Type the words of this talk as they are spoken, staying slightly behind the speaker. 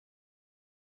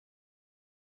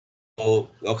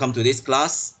welcome to this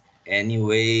class.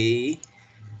 Anyway,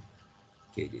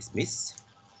 okay, dismiss.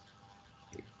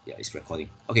 Okay, yeah, it's recording.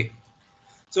 Okay,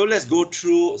 so let's go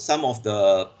through some of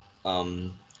the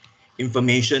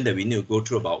information that we need to go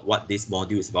through about what this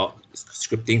module is about. It's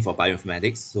scripting for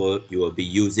bioinformatics. So you will be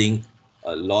using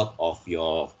a lot of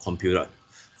your computer.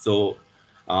 So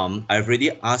I've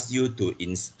already asked you to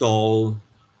install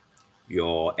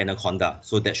your Anaconda.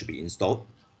 So that should be installed.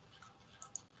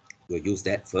 We'll use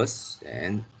that first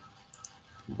and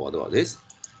bother about this.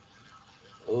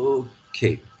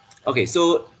 Okay,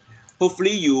 so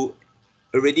hopefully you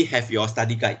already have your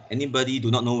study guide. Anybody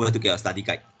do not know where to get a study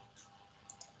guide?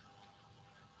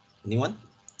 Anyone?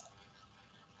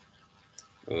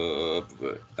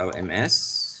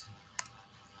 LMS.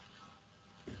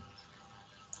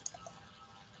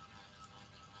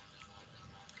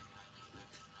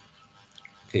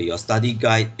 Okay, your study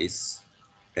guide is,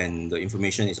 and the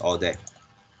information is all there.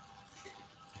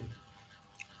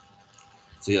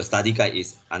 So your study guide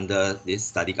is under this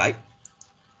study guide.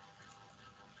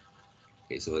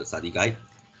 Okay, so the study guide.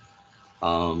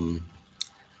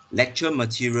 Lecture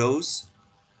materials,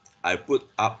 I put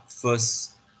up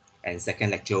first and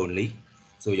second lecture only.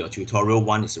 So your tutorial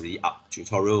 1 is already up.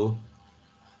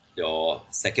 Your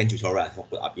second tutorial I haven't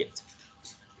put up yet.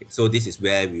 Okay, so this is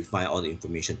where we find all the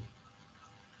information.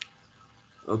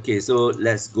 Okay, so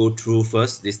let's go through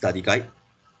first this study guide.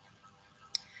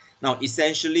 Now,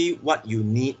 essentially what you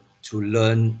need to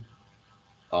learn,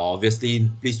 obviously,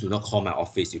 please do not call my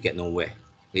office, you get nowhere.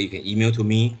 Okay, you can email to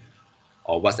me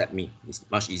or WhatsApp me. It's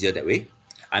much easier that way.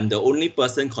 I'm the only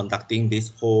person conducting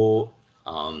this whole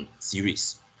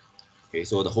series. Okay,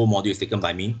 so the whole module is taken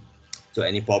by me. So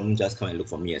any problem, just come and look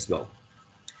for me as well.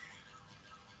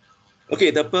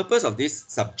 Okay, the purpose of this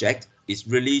subject is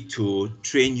really to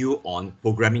train you on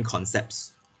programming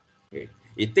concepts. Okay,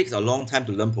 it takes a long time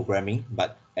to learn programming,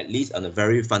 but at least on a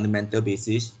very fundamental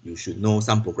basis, you should know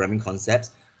some programming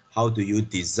concepts. How do you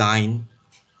design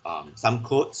some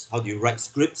codes? How do you write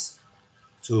scripts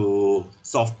to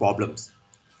solve problems?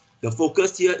 The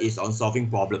focus here is on solving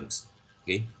problems.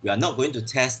 Okay, we are not going to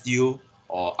test you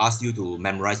or ask you to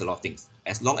memorize a lot of things,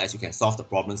 as long as you can solve the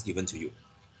problems given to you.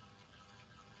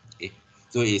 Okay,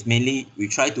 so it's mainly we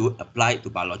try to apply it to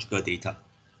biological data.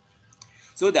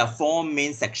 So there are 4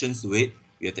 main sections to it.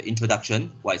 We have the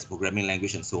introduction, what is programming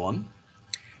language, and so on.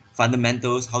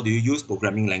 Fundamentals, how do you use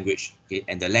programming language? Okay,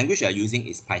 and the language you are using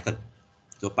is Python.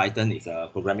 So Python is a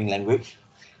programming language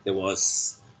that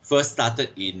was first started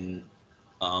in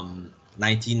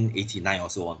 1989 or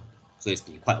so on. So it's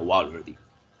been quite a while already.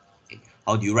 Okay.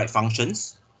 How do you write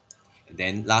functions? And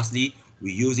then lastly,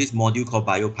 we use this module called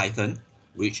BioPython,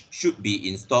 which should be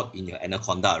installed in your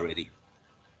Anaconda already.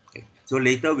 Okay. So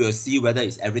later we'll see whether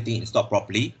it's everything installed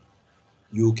properly.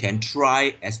 You can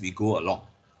try as we go along.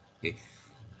 Okay.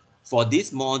 For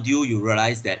this module, you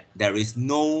realize that there is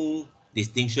no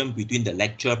distinction between the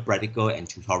lecture, practical, and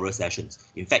tutorial sessions.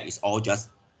 In fact, it's all just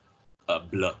a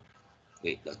blur.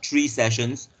 Okay, the 3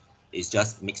 sessions is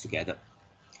just mixed together.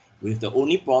 With the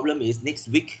only problem is next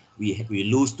week we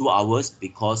lose 2 hours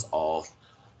because of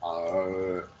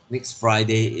our next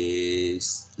Friday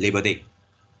is Labor Day.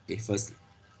 Okay, 1st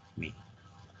May.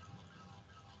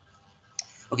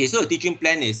 Okay, so the teaching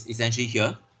plan is essentially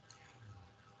here.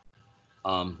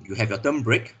 You have your term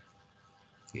break.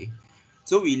 Okay,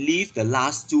 so we leave the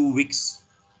last 2 weeks.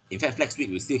 In fact, flex week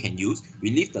we still can use.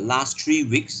 We leave the last 3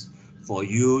 weeks for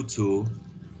you to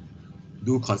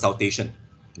do consultation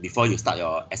before you start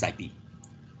your SIP.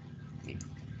 Okay.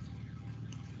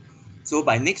 So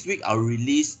by next week, I'll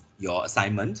release your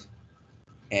assignment,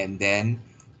 and then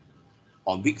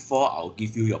on week 4, I'll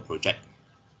give you your project.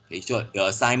 Okay, so your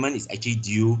assignment is actually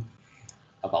due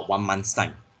about 1 month's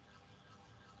time.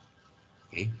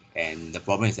 Okay, and the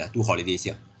problem is there are 2 holidays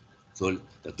here. So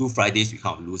the 2 Fridays, we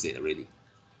can't lose it already.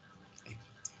 Okay.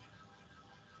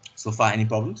 So far, any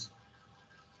problems?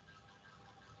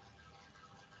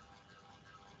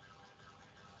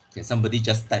 Can somebody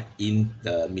just type in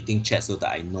the meeting chat so that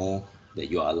I know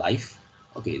that you are alive?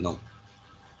 Okay, no.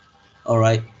 All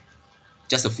right,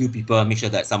 just a few people, make sure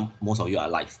that most of you are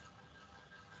alive.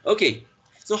 Okay,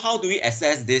 so how do we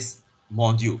assess this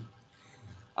module?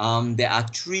 There are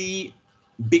 3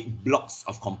 big blocks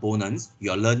of components: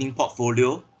 your learning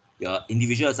portfolio, your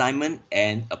individual assignment,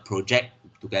 and a project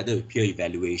together with peer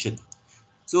evaluation.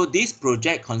 So this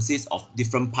project consists of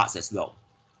different parts as well.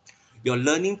 Your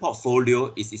learning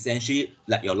portfolio is essentially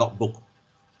like your logbook.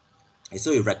 And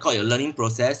so you record your learning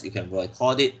process, you can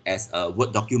record it as a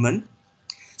Word document.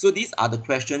 So these are the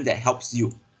questions that helps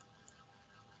you.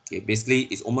 Okay, basically,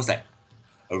 it's almost like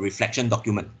a reflection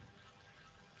document.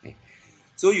 Okay.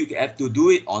 So you have to do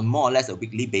it on more or less a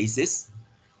weekly basis.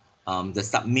 The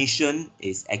submission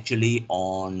is actually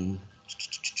on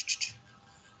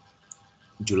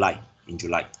July, in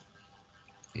July.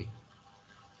 Okay.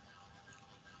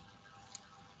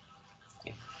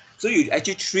 Okay. So you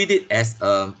actually treat it as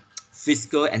a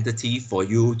physical entity for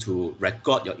you to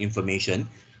record your information.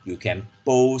 You can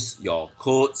post your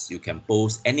codes, you can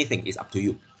post anything, it's up to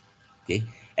you. Okay.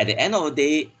 At the end of the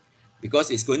day,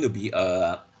 because it's going to be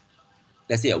a,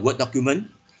 let's say, a Word document,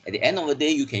 at the end of the day,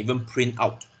 you can even print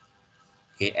out,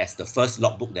 okay, as the first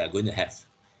logbook that you're going to have.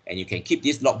 And you can keep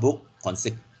this logbook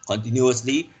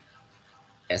continuously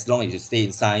as long as you stay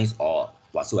in science or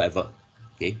whatsoever.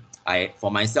 Okay.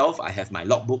 For myself, I have my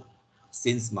logbook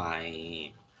since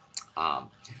my um,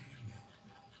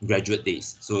 graduate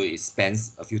days. So it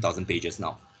spans a few thousand pages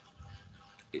now.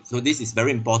 So this is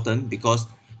very important because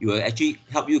it will actually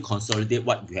help you consolidate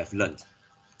what you have learned.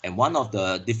 And one of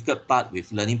the difficult part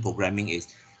with learning programming is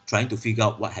trying to figure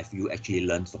out what have you actually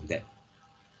learned from that.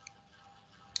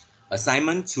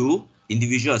 Assignment 2,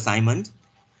 individual assignment.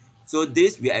 So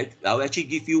this I'll actually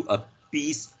give you a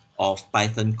piece of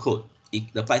Python code.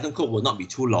 The Python code will not be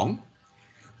too long,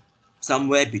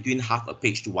 somewhere between half a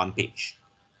page to 1 page.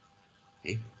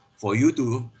 Okay. For you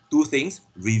to do things,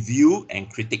 review and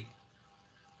critique.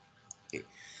 Okay.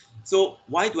 So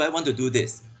why do I want to do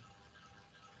this?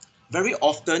 Very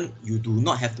often, you do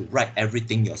not have to write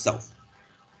everything yourself.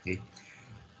 Okay.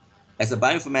 As a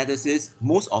bioinformaticist,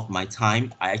 most of my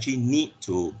time, I actually need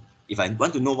to, if I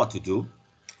want to know what to do,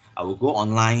 I will go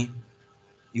online,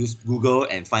 use Google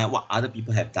and find out what other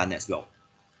people have done as well.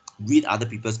 Read other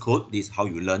people's code. This is how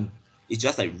you learn. It's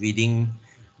just like reading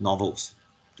novels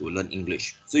to learn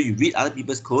English. So you read other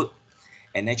people's code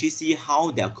and actually see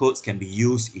how their codes can be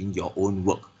used in your own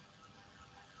work.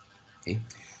 Okay.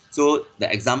 So the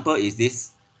example is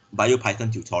this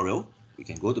BioPython tutorial. You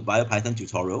can go to BioPython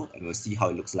tutorial and we'll see how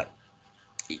it looks like.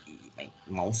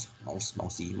 Mousey.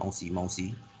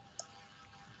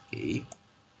 Okay.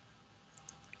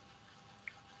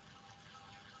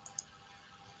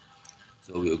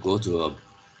 So we'll go to,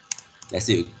 let's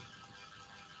say,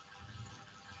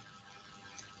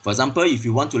 for example, if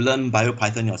you want to learn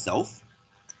BioPython yourself,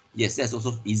 yes, that's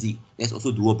also easy. That's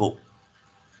also doable.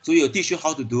 So it'll teach you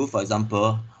how to do, for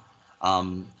example,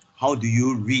 how do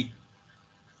you read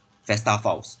FASTA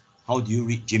files? How do you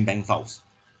read GenBank files?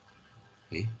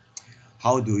 Okay.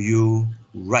 How do you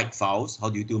write files? How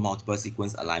do you do multiple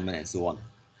sequence alignment and so on?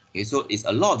 Okay, so it's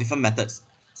a lot of different methods.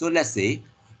 So let's say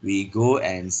we go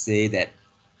and say that,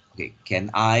 okay, can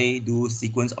I do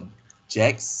sequence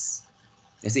objects?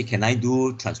 Let's say, can I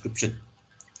do transcription?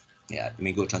 Yeah, let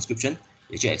me go transcription.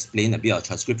 It actually explain a bit of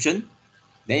transcription.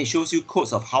 Then it shows you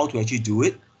codes of how to actually do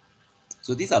it.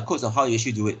 So these are codes of how you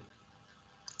actually do it.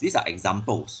 These are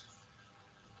examples,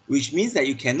 which means that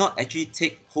you cannot actually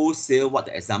take wholesale what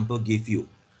the example give you.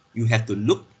 You have to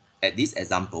look at these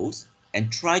examples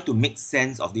and try to make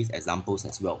sense of these examples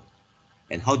as well.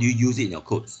 And how do you use it in your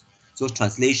codes? So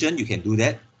translation, you can do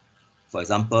that. For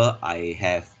example, I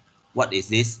have, what is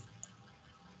this?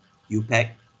 UPEG,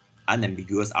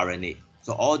 unambiguous RNA.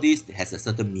 So all this has a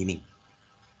certain meaning.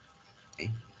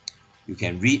 Okay. You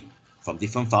can read from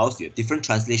different files. You have different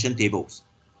translation tables.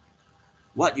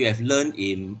 What you have learned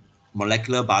in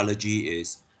molecular biology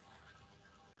is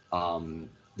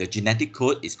the genetic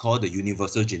code is called the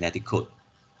universal genetic code.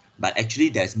 But actually,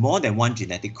 there's more than one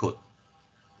genetic code.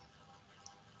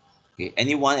 Okay.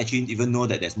 Anyone actually even know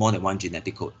that there's more than one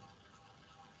genetic code?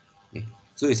 Okay.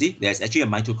 So you see, there's actually a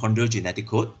mitochondrial genetic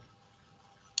code,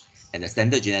 and the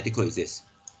standard genetic code is this.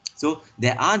 So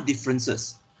there are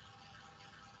differences.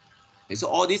 Okay, so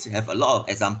all these have a lot of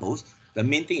examples. The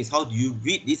main thing is how do you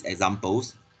read these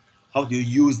examples? How do you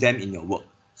use them in your work?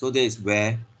 So that is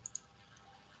where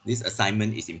this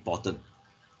assignment is important.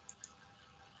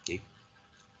 Okay.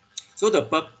 So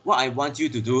what I want you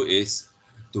to do is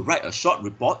to write a short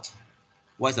report.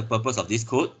 What is the purpose of this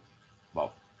code?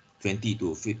 About 20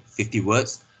 to 50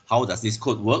 words. How does this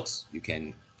code works? You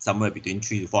can somewhere between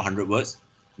 300 to 400 words,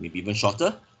 maybe even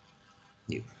shorter.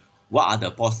 What are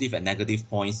the positive and negative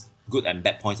points, good and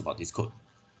bad points about this code?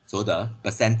 So the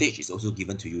percentage is also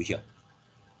given to you here.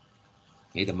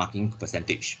 Okay, the marking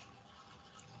percentage.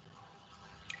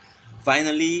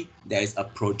 Finally, there is a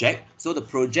project. So the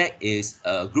project is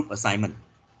a group assignment.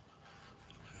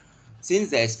 Since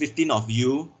there's 15 of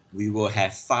you, we will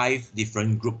have 5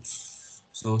 different groups.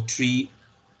 So 3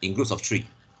 in groups of 3.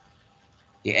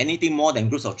 Okay, anything more than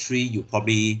groups of 3, you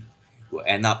probably will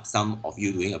end up some of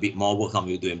you doing a bit more work, some of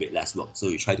you doing a bit less work. So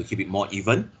you try to keep it more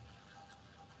even.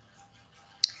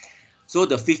 So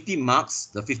the 50 marks,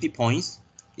 the 50 points,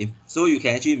 So you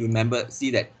can actually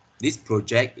see that this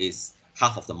project is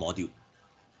half of the module.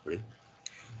 Right?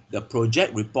 The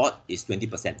project report is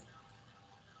 20%.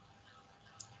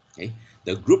 Okay.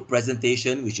 The group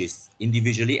presentation, which is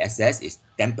individually assessed, is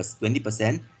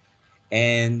 20%,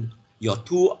 and your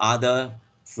two other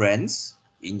friends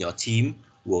in your team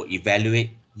will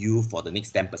evaluate you for the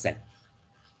next 10%.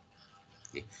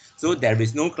 Okay. So there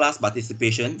is no class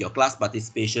participation. Your class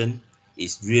participation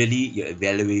is really your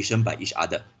evaluation by each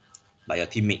other, by your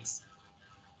teammates.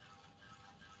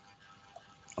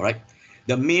 All right.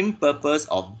 The main purpose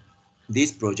of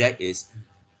this project is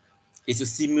to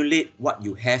simulate what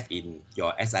you have in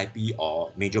your SIP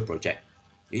or major project.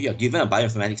 You're given a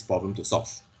bioinformatics problem to solve.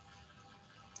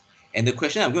 And the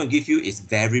question I'm going to give you is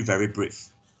very, very brief.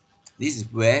 This is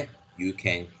where you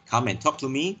can come and talk to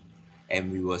me,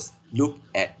 and we will look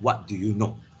at what do you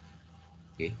know.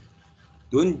 Okay.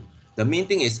 The main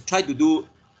thing is try to do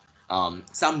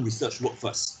some research work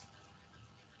first.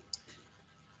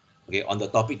 Okay, on the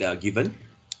topic that are given.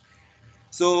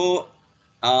 So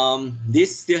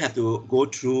this still have to go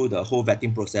through the whole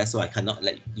vetting process, so I cannot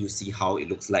let you see how it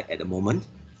looks like at the moment.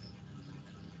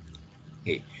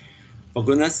 Okay, for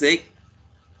goodness sake,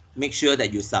 make sure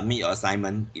that you submit your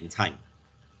assignment in time.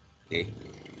 Okay,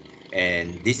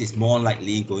 and this is more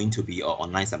likely going to be an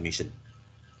online submission.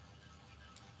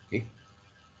 Okay,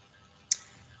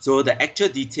 so the actual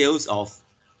details of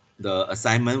the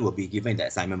assignment will be given in the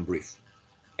assignment brief,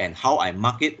 and how I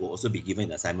mark it will also be given in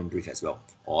the assignment brief as well,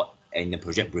 or in the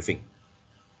project briefing.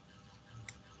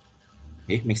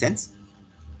 Okay, make sense?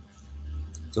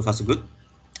 So far so good?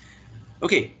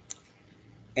 Okay,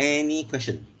 any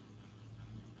question?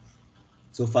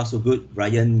 So far so good.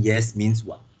 Ryan, yes means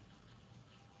what?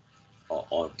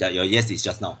 Or that your yes is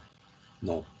just now?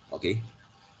 No. Okay.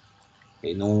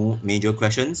 Okay, no major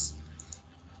questions.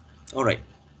 All right.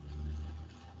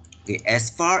 Okay, as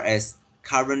far as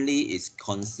currently is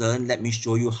concerned, let me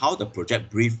show you how the project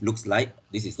brief looks like.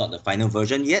 This is not the final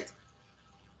version yet.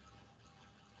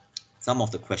 Some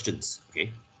of the questions,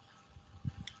 okay?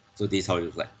 So this is how it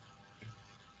looks like.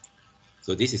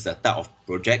 So this is the type of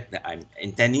project that I'm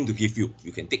intending to give you.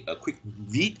 You can take a quick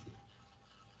read.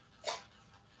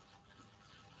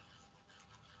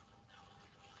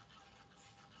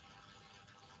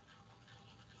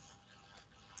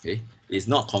 Okay, it's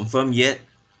not confirmed yet,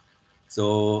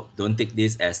 so don't take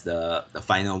this as the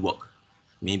final work.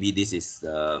 Maybe this is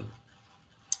the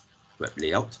web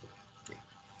layout. Okay.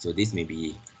 So this may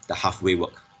be the halfway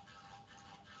work.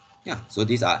 Yeah, so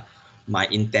these are my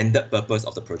intended purpose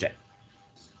of the project.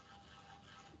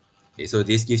 Okay, so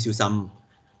this gives you some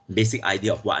basic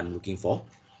idea of what I'm looking for.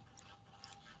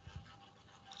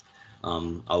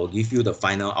 I will give you the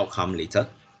final outcome later.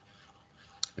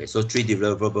 Okay, so 3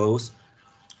 deliverables,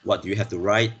 what do you have to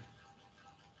write,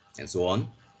 and so on.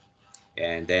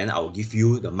 And then I will give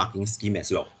you the marking scheme as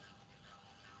well.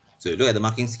 So you look at the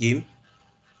marking scheme,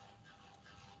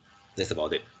 that's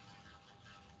about it.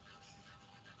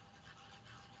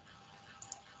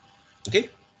 Okay?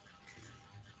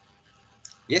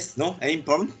 Yes, no, any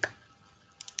problem?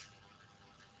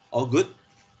 All good?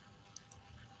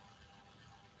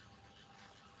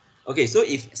 Okay, so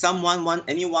if anyone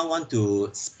want to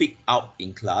speak out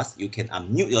in class, you can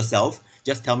unmute yourself.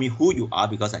 Just tell me who you are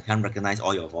because I can't recognize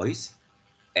all your voice,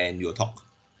 and you'll talk.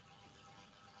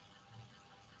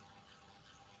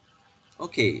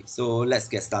 Okay, so let's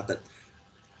get started.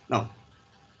 Now,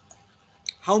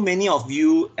 how many of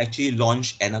you actually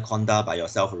launched Anaconda by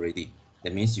yourself already?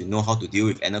 That means you know how to deal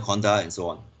with Anaconda and so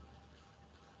on.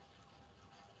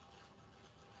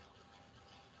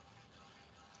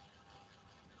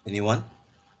 Anyone?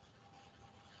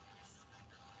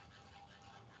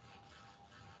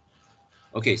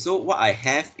 Okay, so what I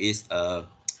have is a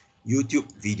YouTube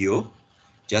video.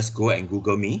 Just go and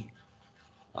Google me.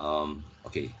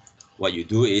 Okay, what you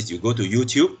do is you go to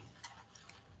YouTube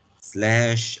 /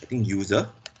 I think user,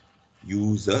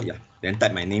 yeah, then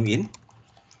type my name in.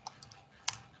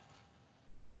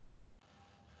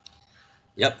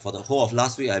 Yep, for the whole of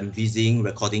last week, I'm busy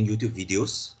recording YouTube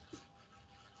videos.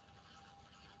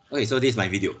 Okay, so this is my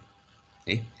video.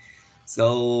 Okay,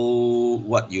 so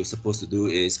what you're supposed to do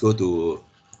is go to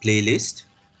playlist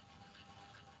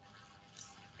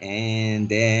and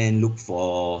then look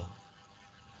for,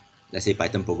 let's say,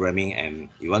 Python programming, and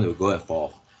you want to go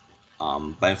for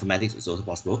bioinformatics is also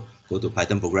possible. Go to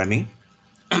Python programming.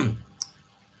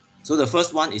 So the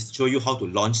first one is show you how to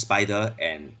launch Spider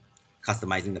and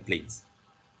customizing the planes.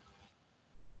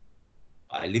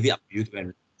 I leave it up to you to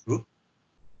run through.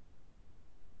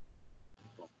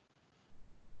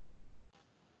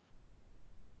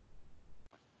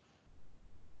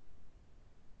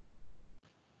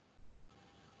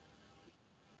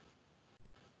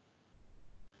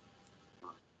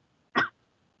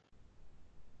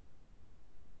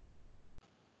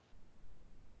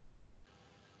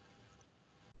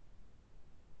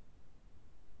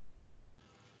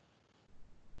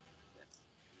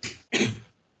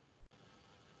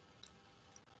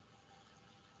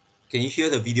 Can you hear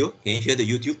the video? Can you hear the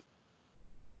YouTube?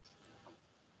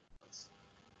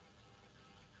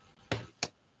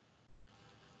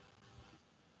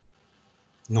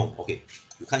 No, okay.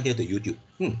 You can't hear the YouTube.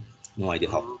 No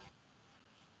idea how.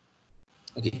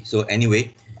 Okay, so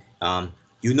anyway,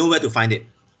 you know where to find it.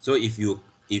 So if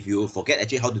you forget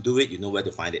actually how to do it, you know where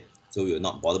to find it. So we'll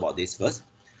not bother about this first.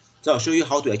 So I'll show you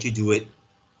how to actually do it.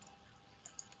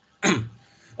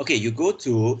 Okay, you go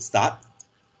to Start,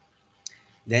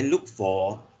 then look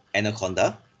for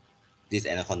Anaconda, this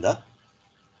Anaconda.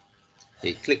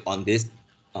 Okay, click on this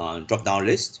drop-down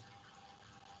list,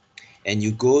 and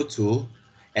you go to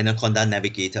Anaconda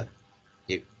Navigator.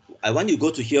 Okay, I want you to go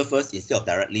to here first instead of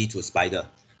directly to Spider,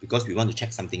 because we want to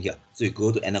check something here. So you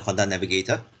go to Anaconda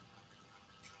Navigator.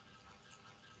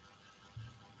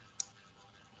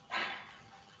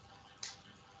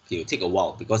 Okay, it'll take a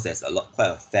while because there's quite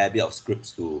a fair bit of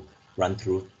scripts to run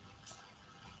through.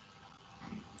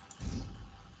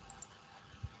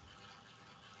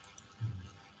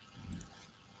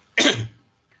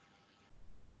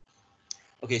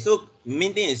 Okay, so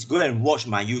main thing is go and watch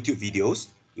my YouTube videos.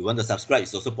 You want to subscribe,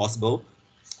 it's also possible.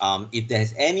 If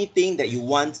there's anything that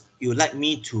you'd like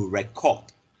me to record,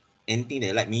 anything that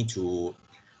you'd like me to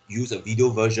use a video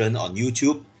version on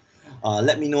YouTube,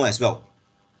 let me know as well.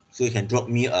 So you can drop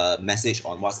me a message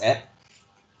on WhatsApp.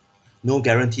 No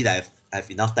guarantee that I have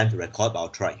enough time to record, but I'll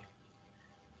try.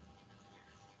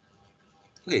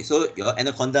 Okay, so your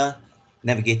Anaconda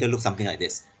Navigator looks something like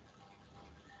this.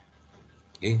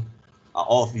 Okay, are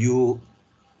all of you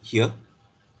here?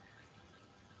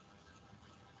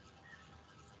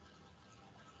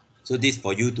 So this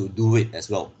for you to do it as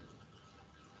well.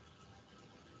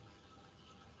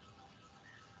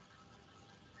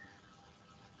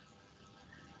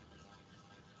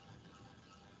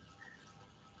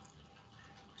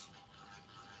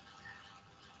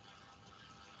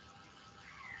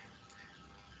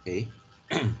 Okay.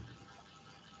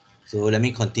 So let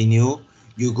me continue.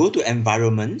 You go to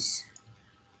environments.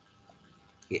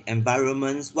 Okay,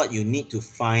 environments, what you need to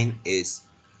find is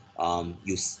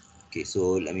okay,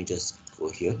 so let me just go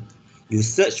here. You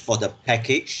search for the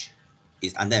package,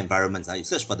 is under environments. You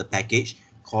search for the package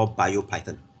called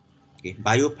BioPython. Okay,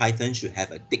 BioPython should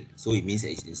have a tick, so it means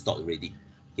that it's installed already.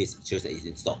 Okay, it shows that it's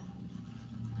installed.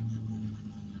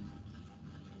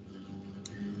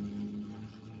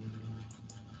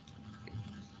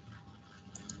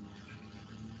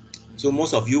 So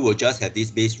most of you will just have this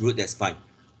base root, that's fine.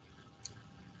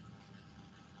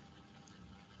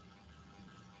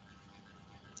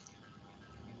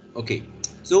 Okay,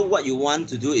 so what you want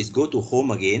to do is go to home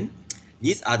again.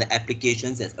 These are the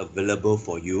applications that's available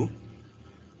for you.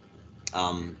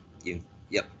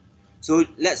 Yep. So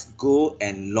let's go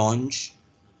and launch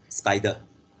Spider.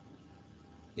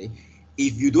 Okay.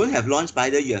 If you don't have launch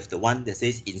Spider, you have the one that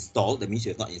says install. That means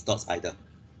you have not installed Spider.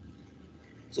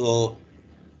 So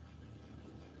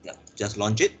yeah, just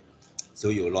launch it. So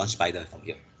you will launch Spider from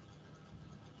here.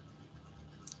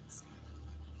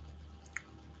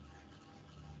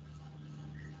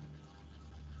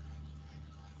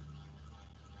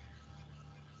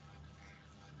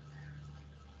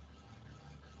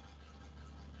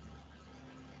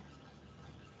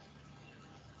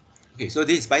 Okay, so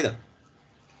this is Spider.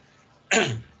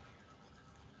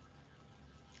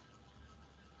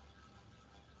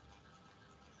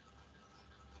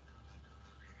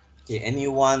 Okay,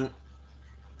 anyone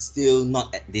still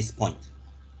not at this point?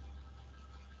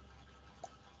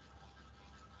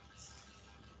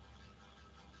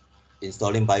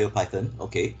 Installing BioPython,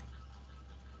 okay.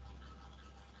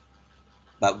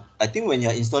 But I think when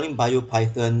you're installing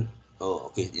BioPython,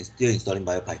 oh, okay, it's still installing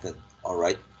BioPython. All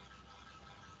right.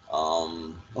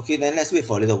 Okay, then let's wait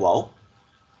for a little while.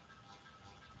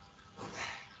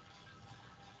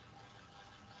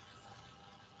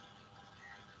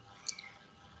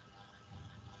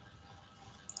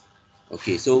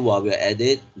 Okay, so while we're at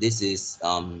it, this is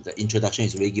the introduction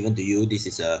is already given to you. This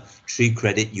is a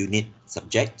 3-credit unit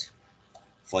subject.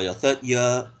 For your third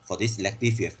year, for this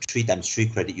elective, you have 3 times 3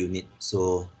 credit unit.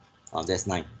 So that's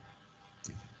 9.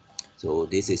 So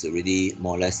this is already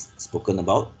more or less spoken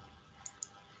about.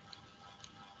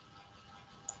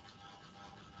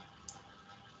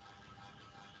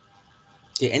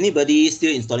 Okay, anybody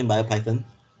still installing BioPython?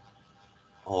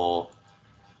 Or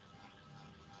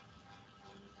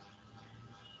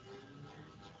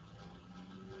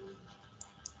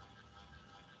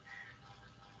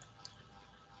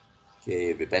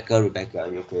okay, Rebecca, are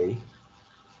you okay?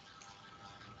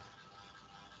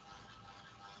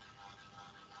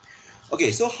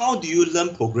 Okay, so how do you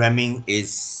learn programming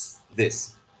is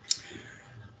this.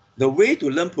 The way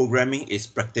to learn programming is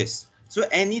practice. So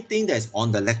anything that's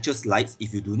on the lecture slides,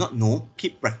 if you do not know,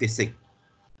 keep practicing.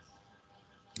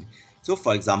 So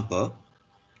for example,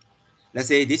 let's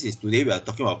say this is today we are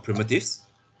talking about primitives.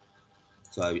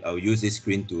 So I will use this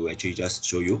screen to actually just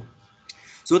show you.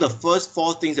 So the first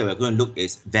four things that we're going to look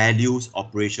is values,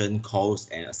 operation, calls,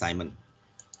 and assignment.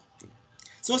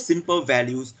 So simple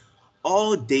values,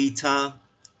 all data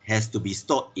has to be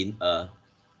stored in a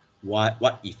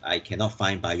what if I cannot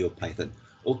find BioPython?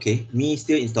 Okay, me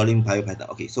still installing BioPython.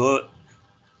 Okay, so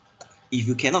if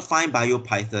you cannot find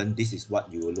BioPython, this is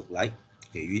what you will look like.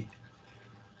 Okay,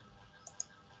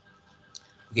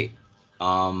 okay.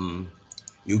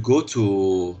 You go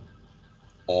to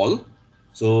all.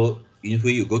 So in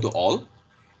here you go to all,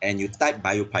 and you type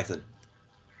BioPython.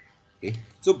 Okay,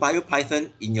 so BioPython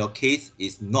in your case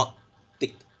is not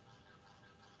ticked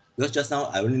because just now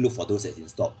I only look for those that's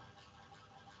installed.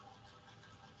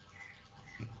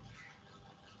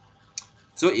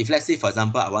 So if let's say for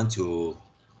example I want to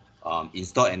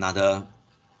install another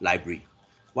library,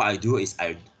 what I do is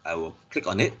I will click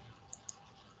on it,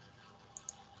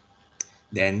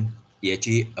 then it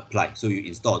actually apply. So you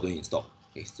install or don't install.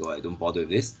 Okay, so I don't bother with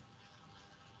this.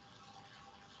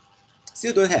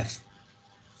 Still don't have.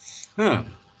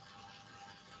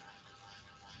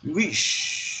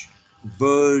 Which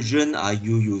version are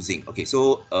you using? Okay,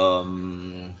 so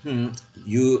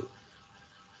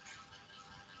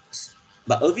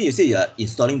but Irvin, you say you are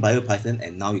installing BioPython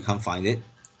and now you can't find it.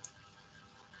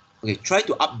 Okay, try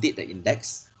to update the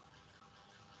index.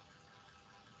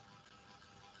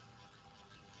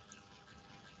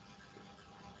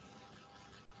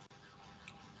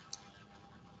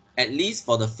 At least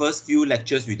for the first few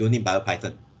lectures, we don't need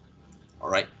BioPython. All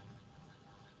right.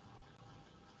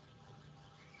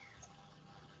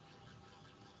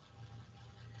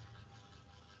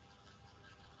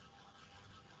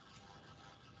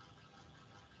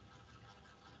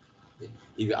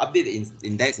 If you update the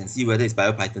index and see whether it's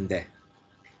BioPython there.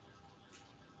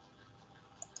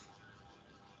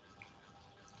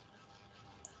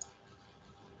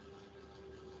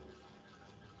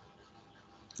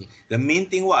 Okay. The main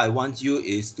thing what I want you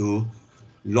is to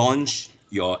launch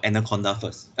your Anaconda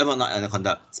first. Well, not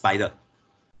Anaconda, Spider.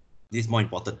 This is more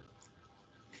important.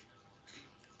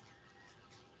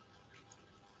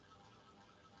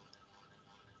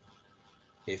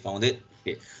 Okay, found it.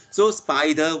 Okay, so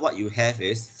Spider, what you have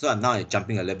is, so I'm now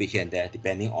jumping a little bit here and there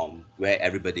depending on where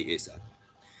everybody is.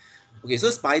 Okay,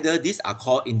 so Spider, these are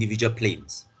called individual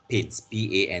planes. Panes,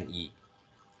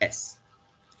 P-A-N-E-S.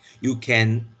 You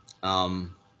can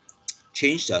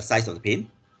change the size of the pane,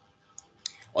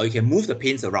 or you can move the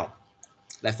panes around.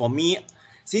 Like for me,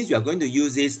 since we are going to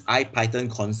use this IPython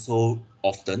console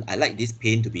often, I like this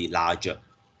pane to be larger.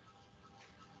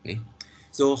 Okay,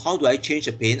 so how do I change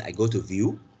the pane? I go to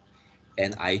view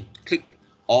and I click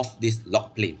off these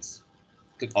lock planes.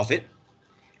 Click off it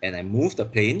and I move the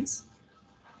planes.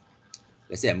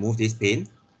 Let's say I move this pane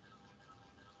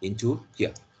into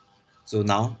here. So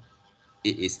now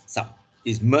it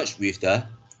is merged with the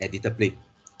editor plane.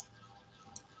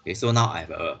 Okay, so now I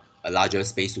have a larger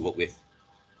space to work with.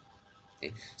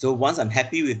 Okay, so once I'm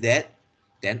happy with that,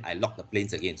 then I lock the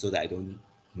planes again so that I don't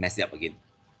mess it up again.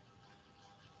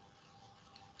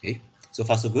 Okay, so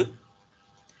far so good.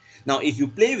 Now, if you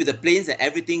play with the planes and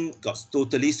everything got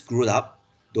totally screwed up,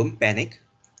 don't panic.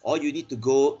 All you need to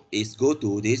go is go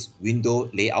to this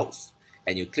window layouts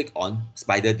and you click on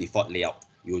Spider default layout.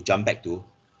 You jump back to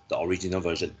the original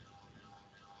version.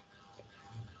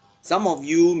 Some of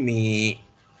you may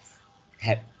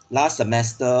have last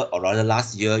semester or rather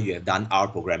last year you have done R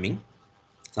programming,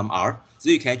 some R. So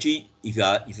you can actually, if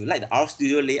you like the R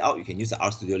Studio layout, you can use the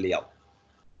R Studio layout.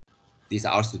 This is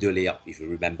R Studio layout if you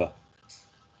remember.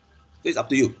 So it's up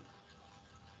to you.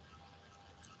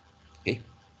 Okay.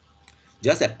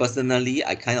 Just that personally,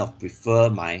 I kind of prefer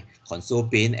my console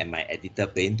pane and my editor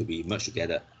pane to be merged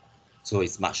together. So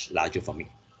it's much larger for me.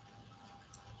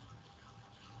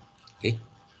 Okay.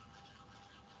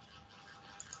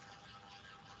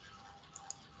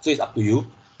 So it's up to you.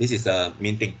 This is the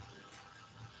main thing.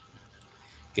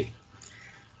 Okay.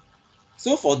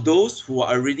 So for those who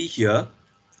are already here,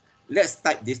 let's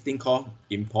type this thing called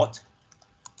import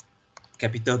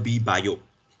capital B bio.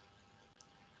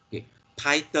 Okay.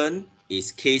 Python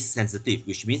is case sensitive,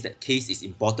 which means that case is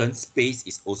important. Space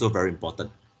is also very important.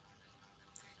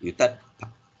 You type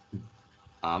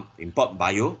import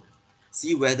bio,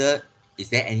 see whether is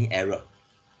there any error.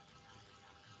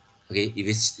 Okay, if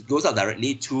it goes out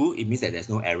directly true, it means that there's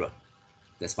no error.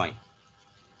 That's fine.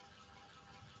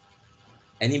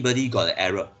 Anybody got an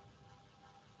error?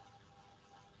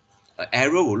 An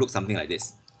error will look something like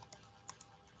this.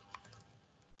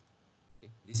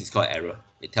 This is called error.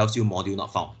 It tells you module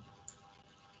not found.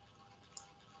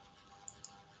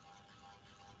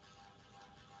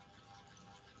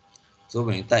 So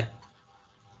when you type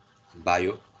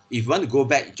bio, if you want to go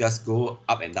back, just go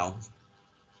up and down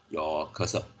your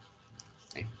cursor.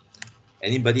 Okay.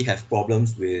 Anybody have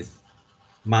problems with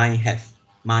my have?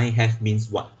 My have means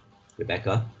what,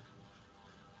 Rebecca?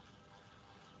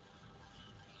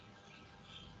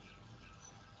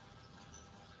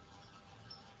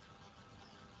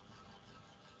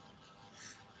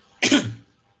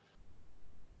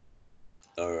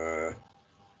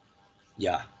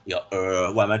 Yeah, yeah.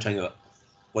 What am I trying to?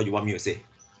 What you want me to say?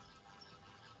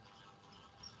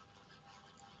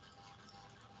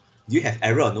 Do you have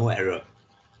error or no error?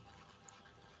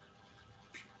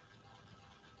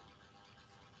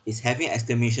 Is having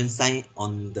exclamation sign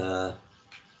on the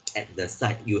at the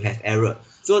side, you have error.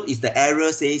 So is the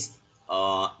error says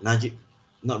Najib,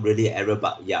 not really error,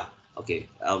 but yeah, okay,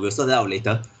 we'll sort that out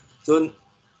later. So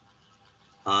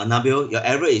Nabil, your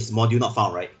error is module not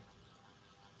found, right?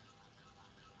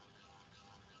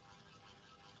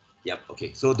 Yep,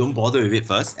 okay, so don't bother with it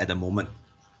first at the moment,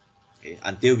 okay,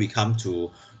 until we come to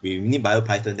we need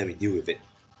BioPython, then we deal with it.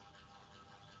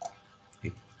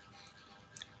 Okay.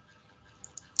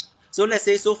 So let's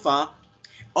say so far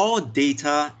all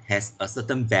data has a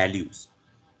certain values.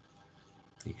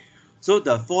 Okay. So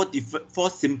the four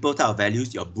simple type of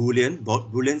values, your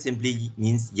Boolean simply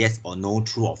means yes or no,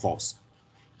 true or false.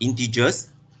 Integers,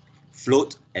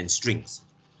 float, and strings.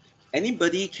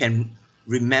 Anybody can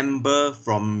remember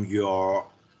from your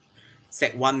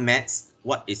Sec 1 maths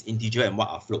what is integer and what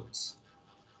are floats?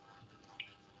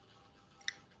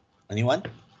 Anyone?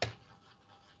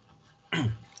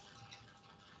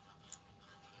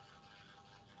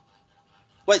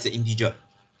 What is an integer?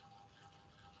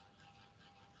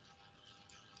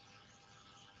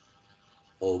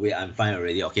 Oh wait, I'm fine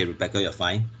already. Okay, Rebecca, you're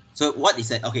fine. So what is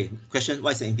an okay question?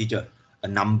 What is an integer? A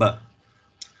number.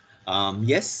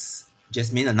 Yes,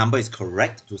 Jasmine, a number is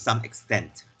correct to some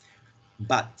extent,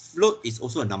 but float is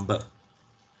also a number.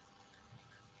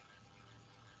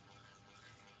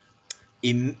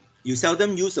 You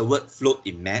seldom use the word float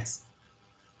in maths.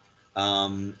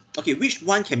 Okay, which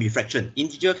one can be fraction?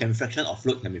 Integer can be fraction or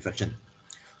float can be fraction?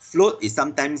 Float is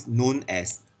sometimes known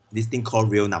as this thing called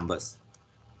real numbers.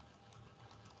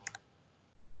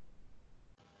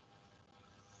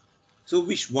 So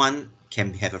which one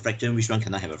can have a fraction, which one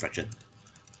cannot have a fraction?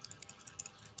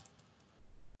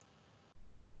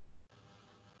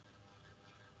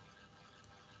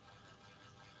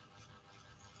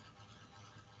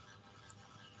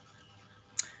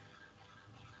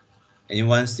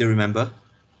 Anyone still remember?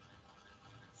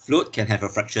 Float can have a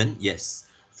fraction, yes.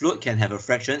 Float can have a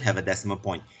fraction, have a decimal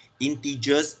point.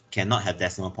 Integers cannot have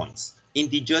decimal points.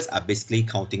 Integers are basically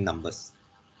counting numbers.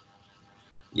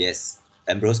 Yes,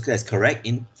 Ambrose, that's correct.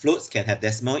 Floats can have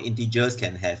decimal, integers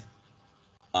can have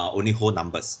only whole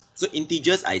numbers. So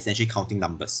integers are essentially counting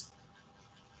numbers.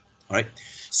 All right.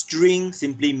 String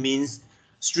means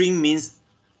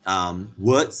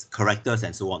words, characters,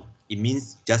 and so on. It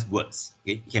means just words.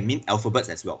 Okay? It can mean alphabets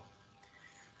as well.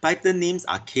 Python names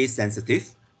are case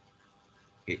sensitive.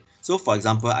 Okay. So for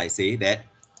example, I say that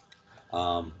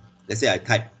let's say I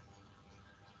type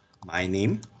my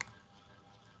name.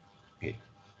 Okay.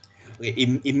 Okay.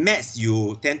 In maths,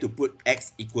 you tend to put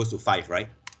x equals to 5, right?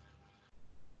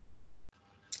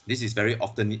 This is very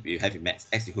often you have in maths,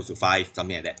 x equals to 5,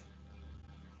 something like that.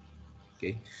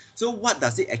 Okay, so what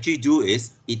does it actually do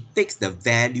is it takes the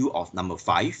value of number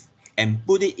 5 and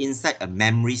put it inside a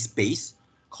memory space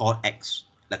called x,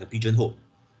 like a pigeonhole.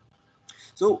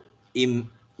 So in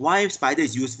why spider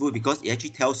is useful, because it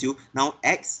actually tells you now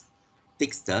x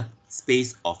takes the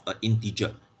space of an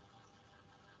integer.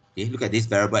 Okay, look at this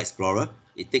variable explorer.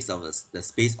 It takes up the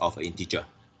space of an integer.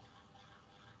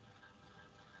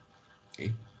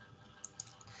 Okay,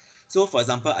 so for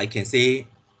example, I can say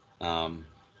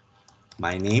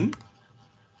my name.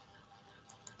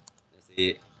 Let's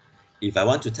say if I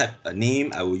want to type a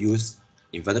name, I will use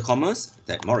inverted commas,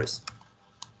 type Morris.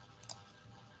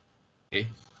 Okay,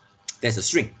 that's a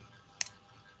string.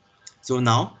 So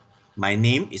now my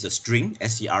name is a string,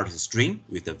 str is a string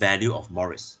with the value of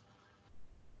Morris.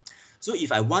 So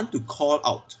if I want to call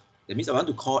out, that means I want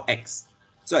to call x.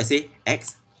 So I say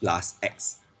x plus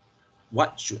x.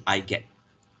 What should I get?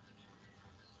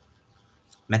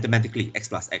 Mathematically, x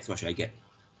plus x, what should I get?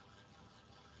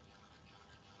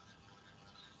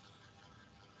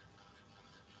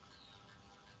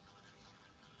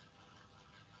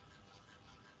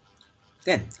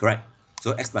 10, correct.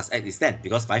 So x plus x is 10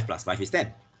 because 5 plus 5 is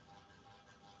 10.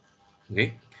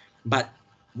 Okay, but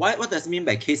What does it mean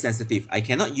by case sensitive? I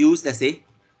cannot use, let's say,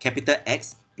 capital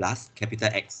X plus capital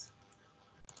X.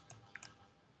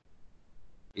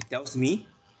 It tells me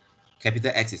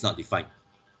capital X is not defined.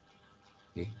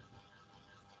 Okay.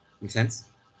 Make sense?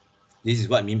 This is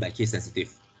what I mean by case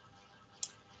sensitive.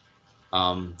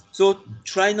 So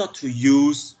try not to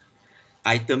use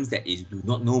items that you do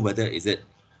not know whether is it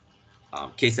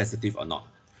case sensitive or not.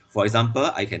 For example,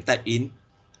 I can type in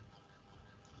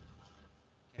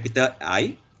capital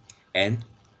I and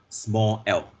small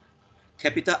l.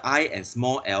 Capital I and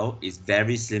small l is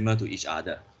very similar to each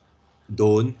other.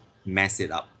 Don't mess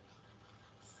it up.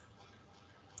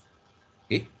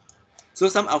 Okay. So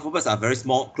some alphabets are very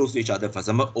small, close to each other. For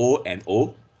example, O and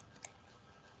O.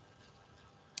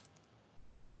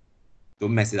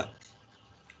 Don't mess it up.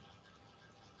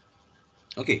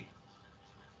 Okay.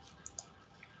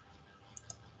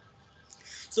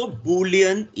 So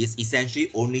Boolean is essentially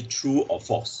only true or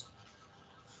false.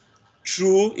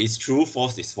 True is true,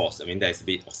 false is false. I mean, that's a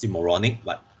bit oxymoronic,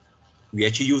 but we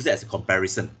actually use that as a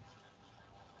comparison.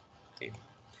 Okay.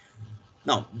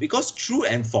 Now, because true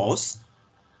and false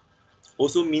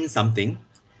also means something.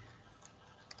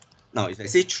 Now, if I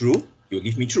say true, it will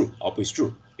give me true. Output is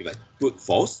true. If I put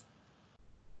false,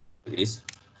 it is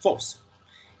false.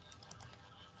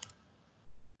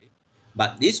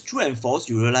 But this true and false,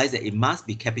 you realize that it must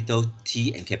be capital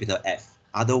T and capital F.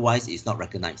 Otherwise, it's not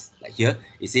recognized. Like here,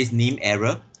 it says name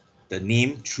error. The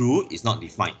name true is not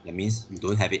defined. That means you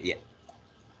don't have it yet.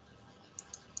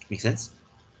 Make sense?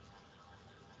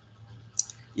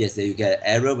 Yes, you get an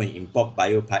error when you import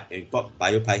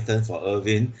BioPython for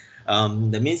Irvin.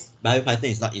 That means BioPython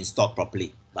is not installed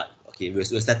properly. But okay, we'll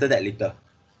settle that later.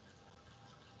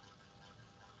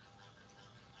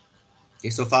 Okay,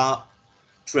 so far,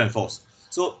 true and false.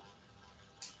 So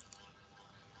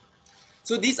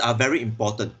these are very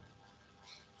important.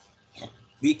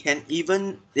 We can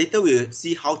even, later we'll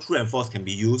see how true and false can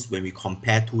be used when we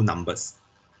compare two numbers.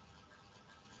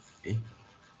 Okay.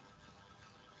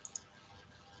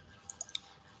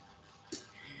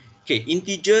 Okay,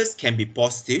 integers can be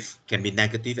positive, can be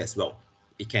negative as well.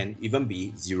 It can even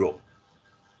be 0.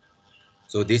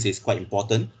 So this is quite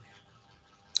important.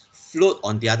 Float,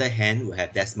 on the other hand, will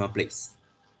have decimal place.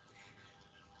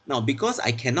 Now, because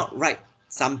I cannot write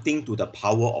something to the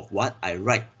power of what, I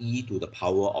write e to the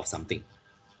power of something.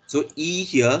 So e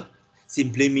here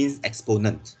simply means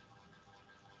exponent.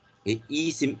 Okay,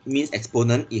 e means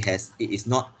exponent. It is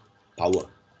not power.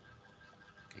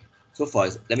 Okay. So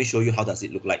let me show you how does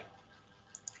it look like.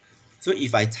 So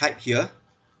if I type here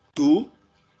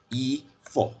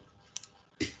 2e4,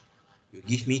 you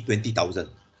give me 20,000.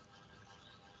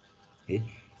 Okay,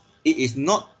 it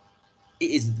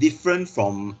is different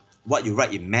from what you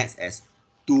write in maths as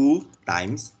 2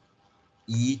 times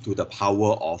e to the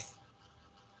power of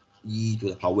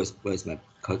where is my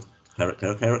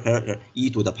e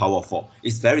to the power of 4.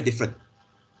 It's very different.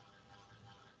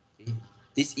 Okay.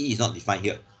 This e is not defined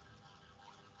here.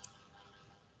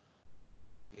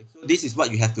 Okay. So this is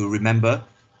what you have to remember.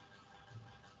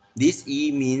 This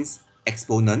e means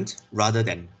exponent rather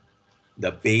than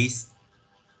the base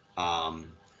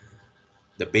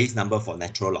number for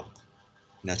natural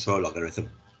logarithm.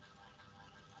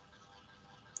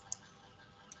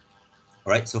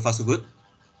 All right, so far so good.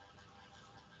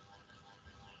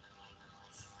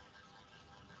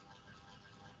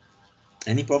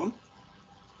 Any problem?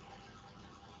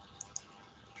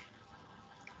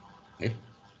 Okay.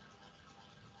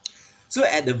 So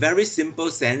at the very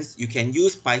simple sense, you can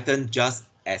use Python just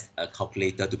as a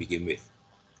calculator to begin with.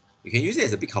 You can use it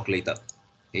as a big calculator.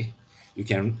 Okay, you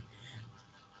can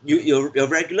your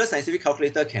regular scientific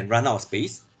calculator can run out of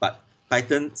space, but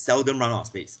Python seldom run out of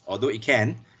space. Although it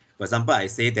can, for example, I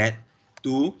say that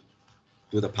 2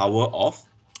 to the power of,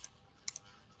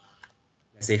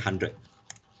 let's say 100.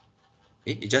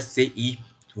 Okay, you just say e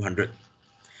 200.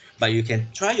 But you can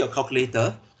try your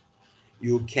calculator.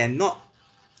 You cannot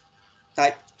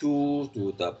type 2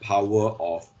 to the power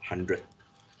of 100.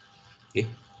 Okay,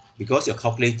 because your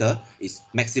calculator is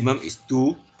maximum is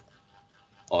 2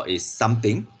 or is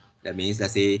something. That means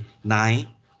let's say 9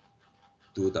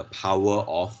 to the power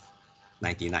of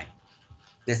 99.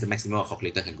 That's the maximum a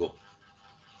calculator can go,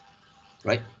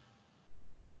 right?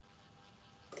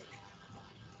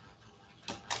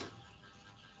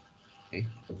 Okay,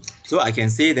 so I can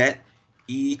say that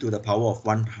e to the power of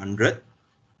 100,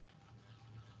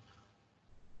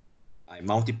 I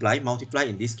multiply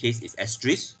in this case is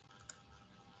asterisk,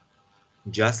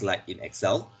 just like in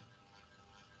Excel.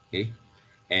 Okay,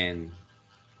 and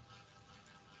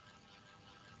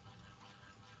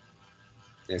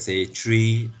let's say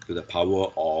 3 to the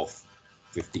power of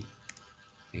 50.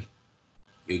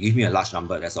 You give me a large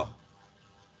number, that's all.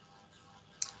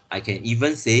 I can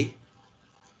even say,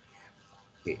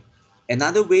 okay,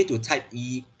 another way to type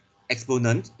E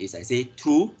exponent is I say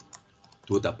 2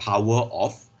 to the power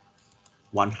of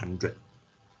 100.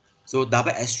 So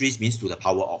double asterisk means to the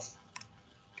power of.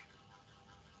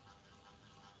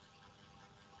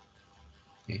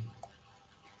 Okay.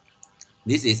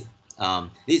 This is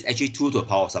actually 2 to the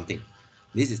power of something.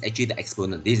 This is actually the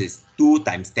exponent. This is 2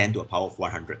 times 10 to the power of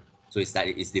 100. So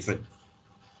it's different.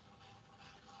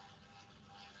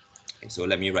 Okay, so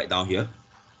let me write down here.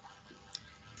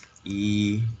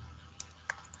 E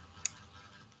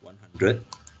 100.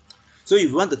 So if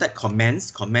you want to type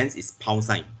comments is pound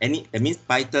sign. That means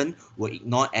Python will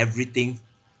ignore everything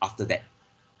after that.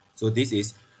 So this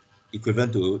is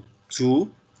equivalent to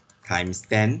 2 times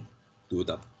 10 to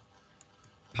the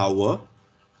power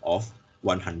of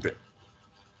 100.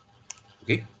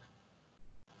 Okay.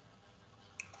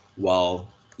 While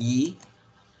E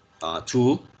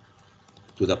 2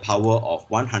 to the power of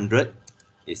 100,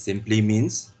 it simply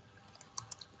means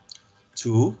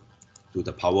 2 to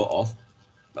the power of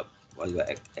what is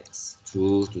that, x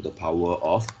 2 to the power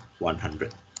of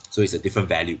 100. So it's a different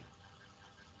value.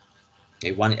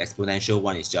 Okay, one is exponential,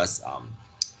 one is just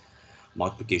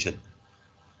multiplication.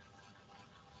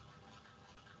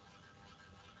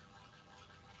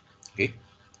 Okay.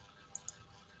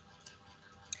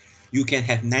 You can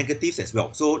have negatives as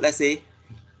well. So let's say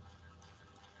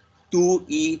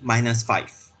 2e minus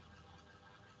 5.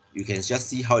 You can just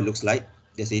see how it looks like.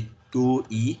 Let's say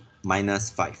 2e minus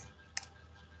 5.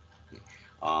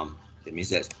 That means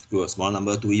that to a small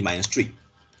number, 2e minus 3.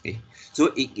 Okay.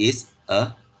 So it's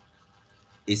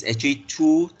actually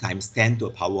 2 times 10 to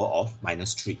the power of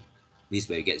minus 3. This is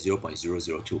where you get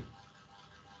 0.002.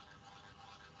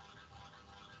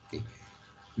 Okay.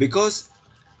 Because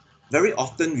very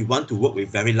often we want to work with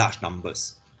very large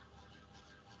numbers,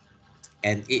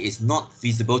 and it is not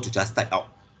feasible to just type out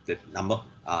the number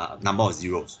of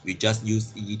zeros. We just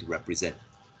use E to represent.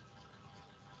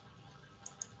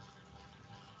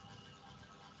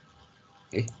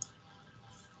 Okay.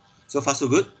 So far so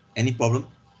good. Any problem?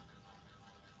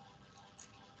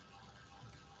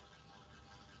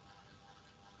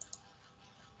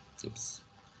 Oops.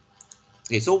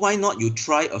 Okay, so why not you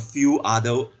try a few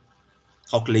other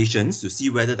calculations to see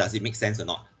whether does it make sense or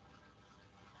not.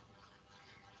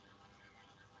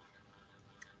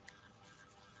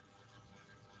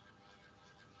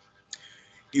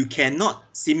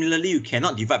 Similarly, you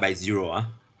cannot divide by 0.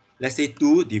 Let's say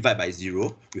 2 divided by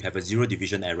 0, you have a 0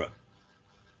 division error.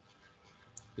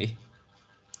 Okay.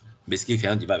 Basically, you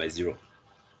cannot divide by 0.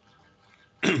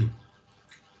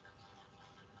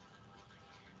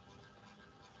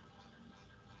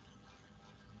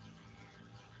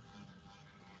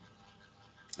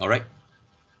 All right.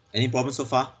 Any problem so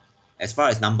far? As far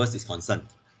as numbers is concerned.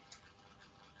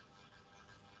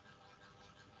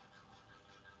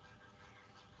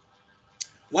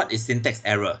 What is syntax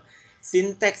error?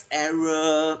 Syntax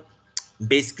error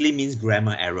basically means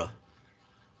grammar error.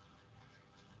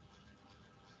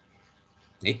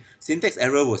 Okay. Syntax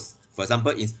error was, for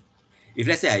example, if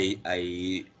let's say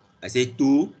I say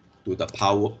 2 to the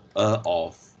power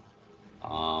of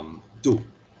 2,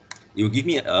 it will give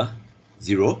me a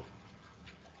 0.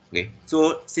 Okay,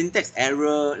 so syntax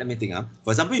error, let me think.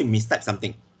 For example, you mistype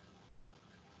something.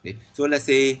 Okay, so let's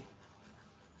say,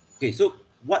 okay, so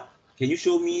can you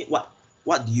show me what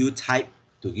do you type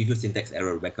to give you syntax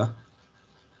error, Rebecca?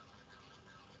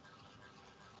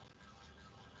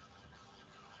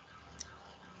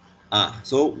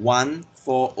 So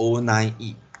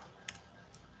 1409E.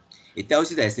 It tells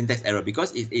you that it's syntax error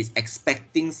because it is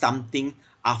expecting something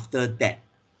after that.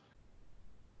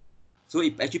 So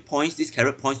it actually points, this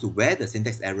caret points to where the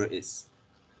syntax error is.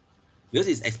 Because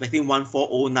it's expecting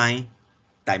 1409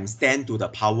 times 10 to the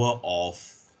power of,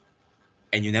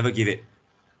 and you never give it.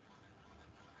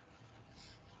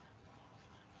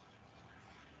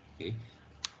 Okay.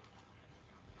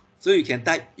 So you can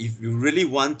type, if you really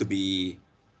want to be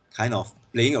kind of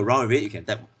playing around with it, you can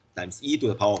type times e to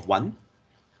the power of 1.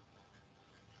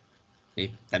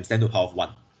 Okay, times 10 to the power of 1.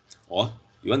 Or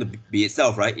you want to be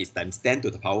itself, right? It's times 10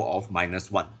 to the power of minus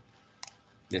 1.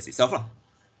 That's itself.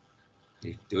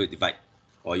 Okay, do it divide.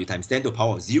 Or you times 10 to the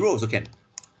power of 0 also can.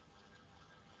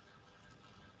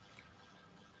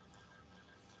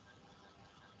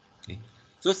 Okay.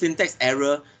 So syntax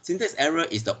error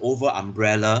is the over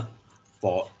umbrella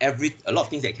for a lot of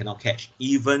things that cannot catch,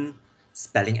 even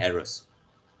spelling errors.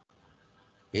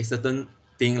 Okay, certain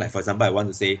thing like, for example, I want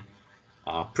to say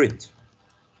print.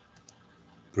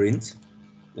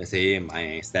 Let's say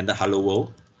my standard hello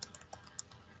world.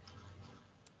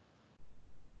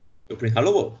 print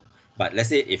hello world. But let's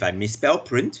say if I misspell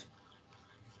print,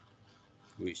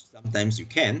 which sometimes you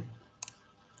can,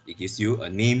 it gives you a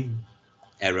name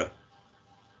error.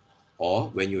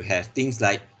 Or when you have things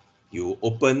like you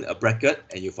open a bracket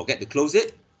and you forget to close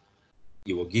it,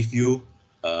 it will give you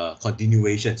a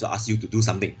continuation, so ask you to do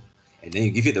something. And then you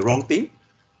give it the wrong thing,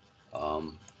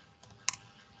 then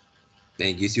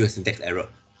it gives you a syntax error.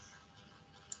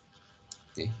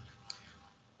 Okay.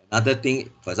 Another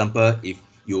thing, for example, if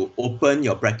you open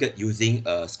your bracket using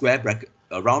a square bracket,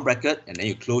 a round bracket, and then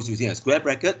you close using a square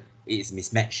bracket, it is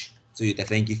mismatched. So it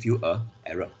definitely give you a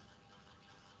error.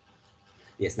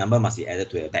 Yes, number must be added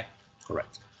to the tag.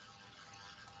 Correct.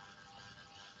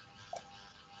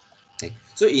 Okay.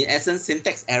 So in essence,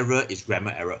 syntax error is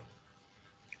grammar error.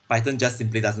 Python just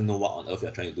simply doesn't know what on earth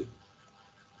you're trying to do.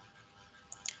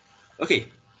 Okay.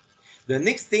 The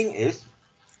next thing is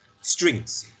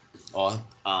strings, or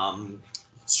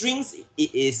strings.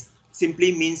 It is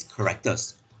simply means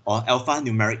characters or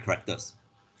alphanumeric characters.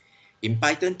 In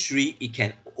Python 3, it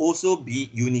can also be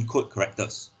Unicode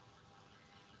characters.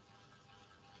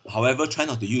 However, try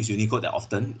not to use Unicode that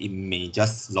often. It may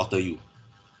just slaughter you.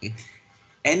 Okay?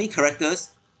 Any characters,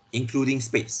 including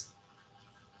space.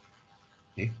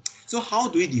 Okay? So how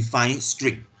do we define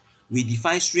string? We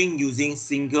define string using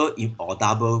single or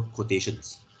double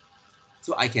quotations.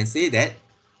 So I can say that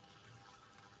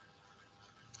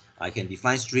I can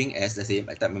define string as, let's say,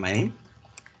 I type my name.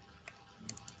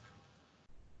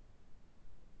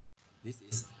 This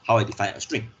is how I define a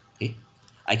string. Okay?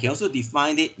 I can also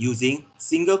define it using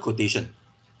single quotation.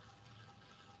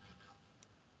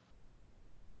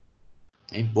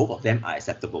 Okay? Both of them are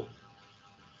acceptable.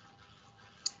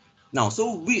 Now,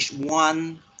 so which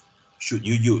one should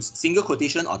you use? Single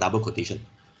quotation or double quotation?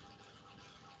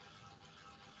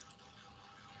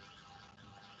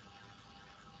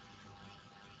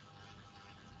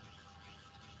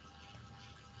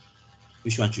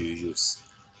 Which one should you use?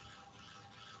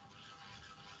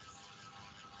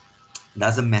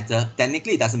 Doesn't matter.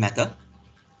 Technically, it doesn't matter.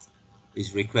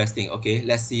 It's requesting. Okay,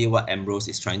 let's see what Ambrose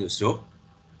is trying to show.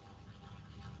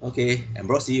 Okay,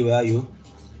 Ambrose, where are you?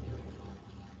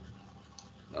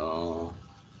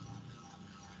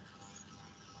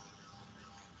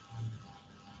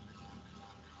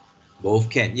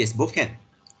 Both can. Yes, both can.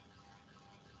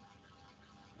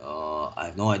 I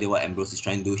have no idea what Ambrose is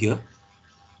trying to do here.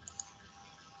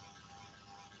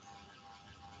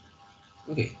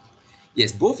 Okay.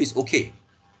 Yes, both is okay.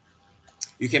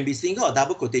 You can be single or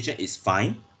double quotation is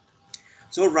fine.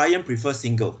 So Ryan prefers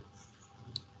single.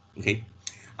 Okay.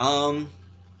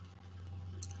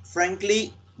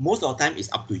 Frankly, most of the time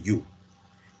it's up to you.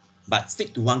 But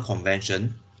stick to one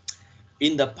convention.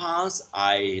 In the past,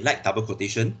 I like double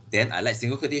quotation, then I like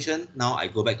single quotation. Now I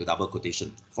go back to double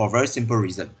quotation for a very simple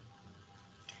reason.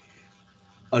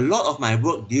 A lot of my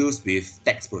work deals with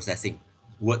text processing,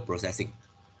 word processing.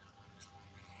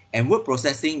 And word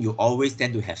processing, you always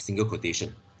tend to have single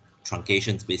quotation,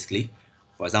 truncations basically.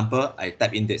 For example, I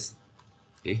type in this.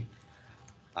 Okay,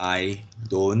 I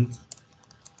don't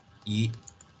eat.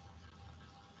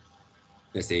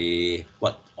 Let's say,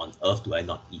 what on earth do I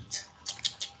not eat?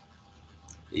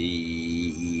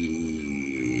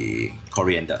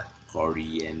 Coriander.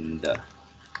 Coriander.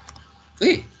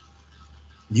 Okay.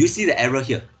 Do you see the error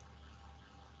here?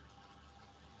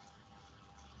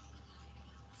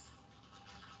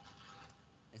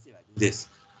 Let's say if I do this,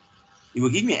 it will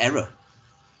give me an error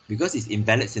because it's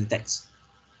invalid syntax.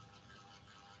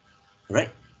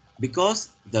 Right? Because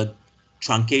the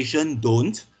truncation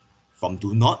don't from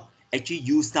do not actually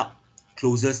used up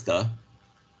closes the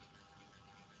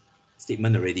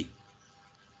statement already.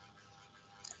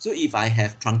 So if I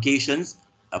have truncations,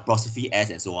 apostrophe s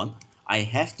and so on, I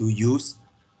have to use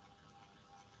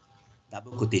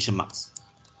double quotation marks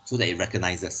so that it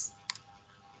recognizes.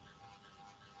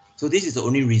 So this is the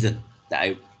only reason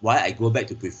that why I go back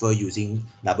to prefer using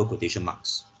double quotation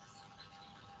marks.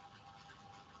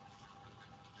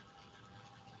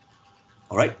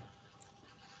 All right.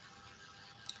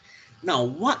 Now,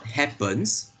 what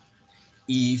happens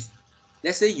if,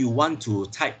 let's say, you want to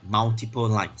type multiple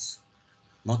lines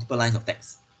of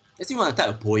text? Let's say you want to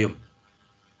type a poem.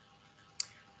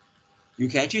 You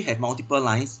can actually have multiple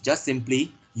lines. Just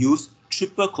simply use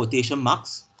triple quotation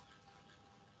marks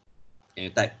and you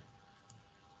type,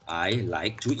 I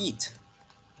like to eat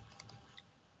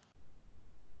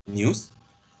news,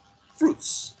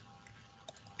 fruits,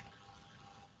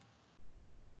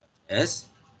 as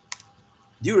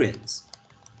durians,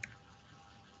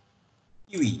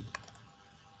 kiwi,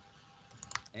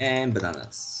 and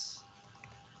bananas.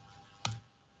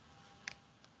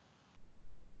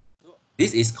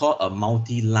 This is called a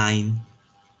multi-line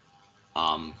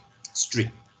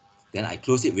string. Then I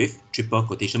close it with triple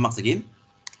quotation marks again.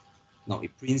 Now it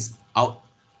prints out,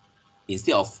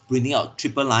 instead of printing out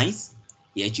triple lines,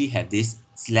 it actually have this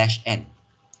 /n.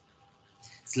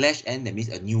 /n, that means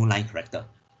a new line character.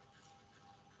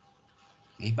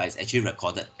 Okay, but it's actually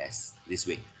recorded as this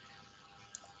way.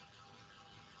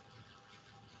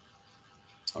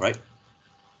 All right.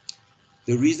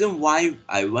 The reason why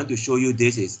I want to show you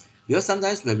this is because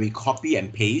sometimes when we copy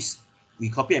and paste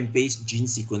gene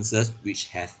sequences which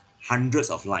have hundreds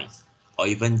of lines or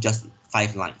even just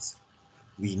 5 lines.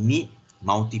 We need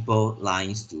multiple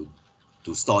lines to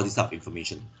store this up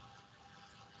information.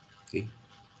 Okay.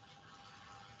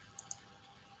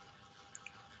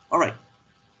 All right.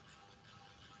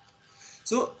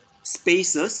 So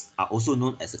spaces are also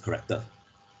known as a character.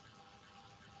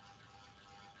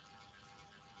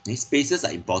 Okay, spaces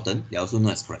are important. They're also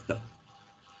known as character.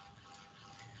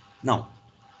 Now,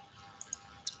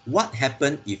 what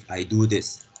happens if I do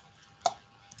this?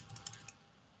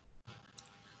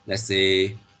 Let's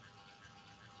say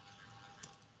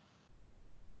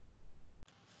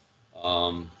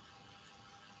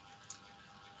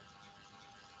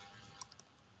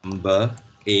number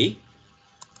A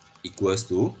equals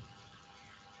to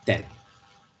 10.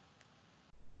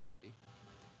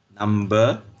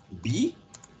 Number B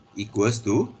equals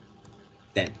to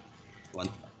 10.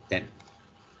 10.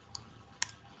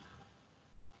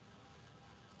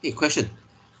 Okay, question.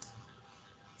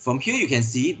 From here you can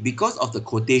see, because of the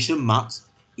quotation marks,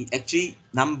 it actually,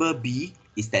 number B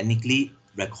is technically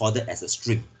recorded as a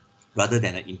string rather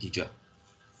than an integer.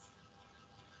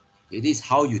 It is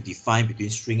how you define between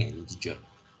string and integer.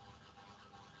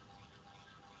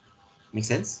 Make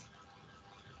sense?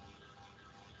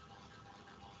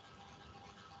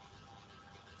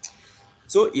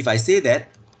 So if I say that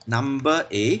number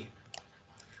A,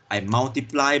 I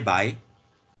multiply by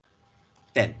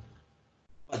 10,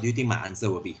 what do you think my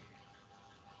answer will be?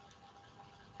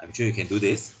 I'm sure you can do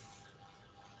this.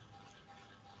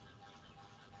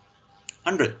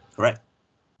 100, correct?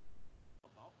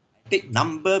 I take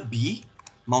number B,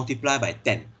 multiply by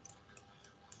 10.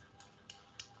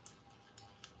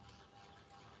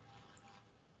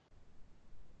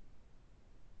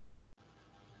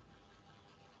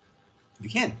 You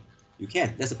can. You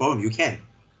can. That's the problem. You can.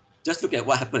 Just look at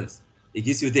what happens. It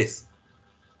gives you this.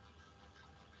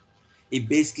 It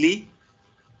basically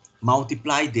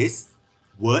multiply this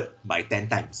word by 10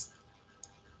 times.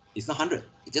 It's not 100.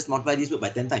 It just multiply this word by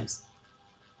 10 times.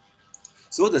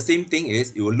 So the same thing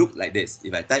is, it will look like this.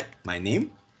 If I type my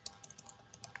name,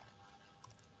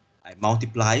 I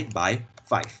multiply by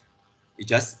 5. It's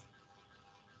just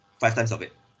 5 times of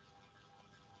it.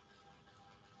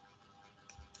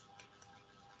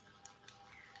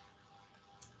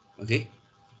 Okay?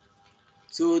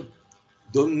 So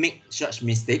don't make such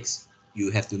mistakes. You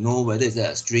have to know whether it's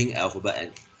a string, alphabet,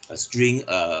 and a string,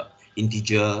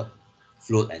 integer,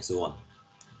 float, and so on.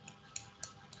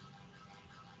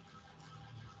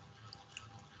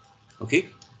 Okay?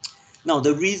 Now,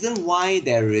 the reason why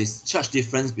there is such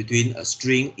difference between a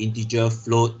string, integer,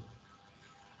 float,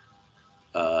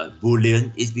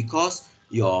 Boolean is because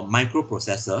your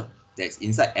microprocessor that's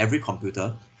inside every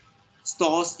computer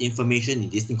stores information in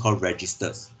this thing called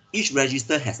registers. Each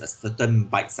register has a certain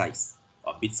byte size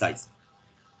or bit size.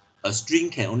 A string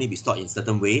can only be stored in a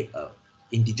certain way.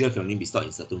 Integer can only be stored in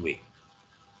a certain way.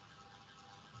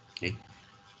 Okay,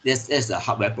 that's a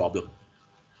hardware problem.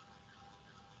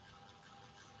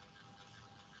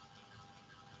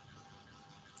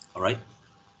 All right.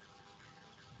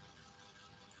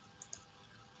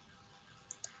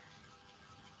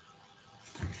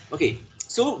 Okay,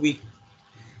 so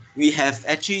we have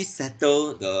actually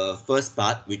settled the first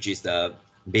part, which is the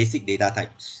basic data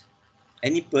types.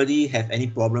 Anybody have any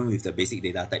problem with the basic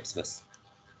data types first?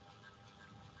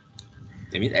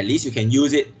 That means at least you can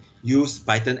use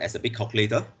Python as a big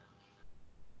calculator.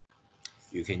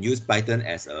 You can use Python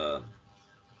as a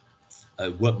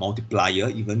word multiplier,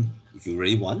 even if you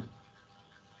really want.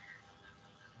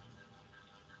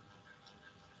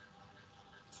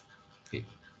 Okay.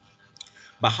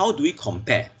 But how do we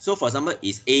compare? So for example,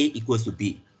 is A equals to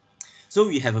B? So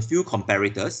we have a few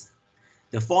comparators.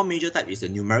 The 4 major types is a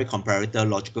numeric comparator,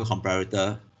 logical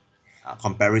comparator,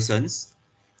 comparisons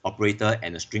operator,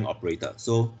 and a string operator.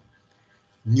 So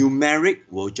numeric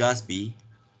will just be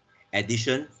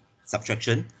addition,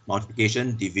 subtraction,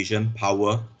 multiplication, division,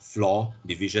 power, floor,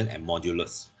 division, and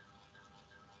modulus.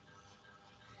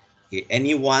 Okay,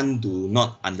 anyone do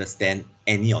not understand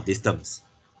any of these terms?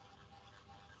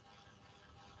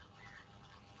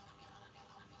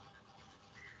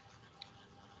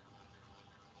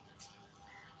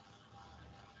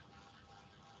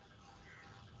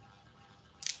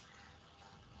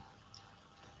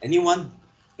 Anyone?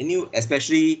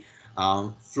 Especially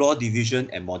floor division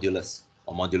and modulus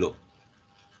or modulo.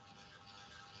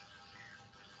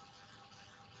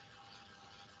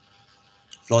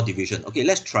 Floor division. Okay,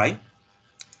 let's try.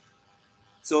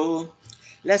 So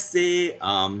let's say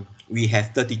we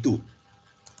have 32.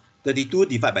 32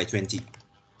 divided by 20.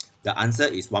 The answer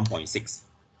is 1.6.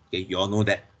 Okay, you all know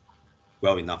that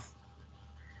well enough.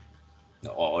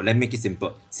 Or let me make it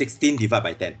simple. 16 divided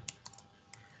by 10.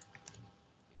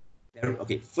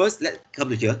 Okay, first let's come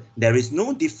to here. There is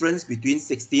no difference between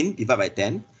 16 divided by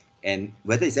 10 and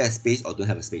whether it's a space or don't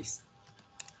have a space.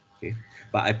 Okay,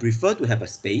 but I prefer to have a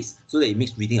space so that it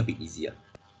makes reading a bit easier.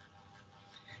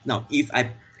 Now, if I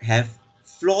have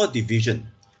floor division,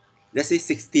 let's say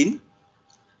 16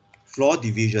 floor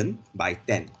division by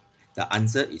 10, the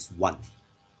answer is 1.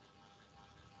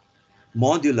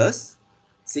 Modulus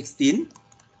 16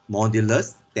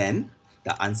 modulus 10,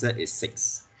 the answer is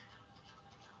 6.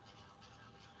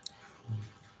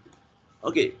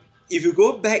 Okay, if you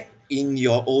go back in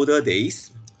your older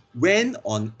days, when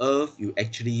on earth you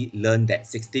actually learn that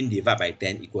 16 divided by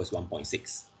 10 equals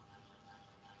 1.6?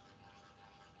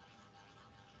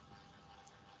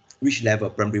 Which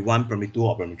level? Primary 1, primary 2,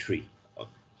 or primary 3?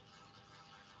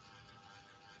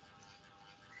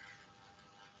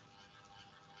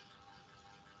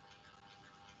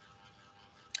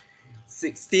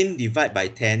 16 divided by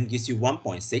 10 gives you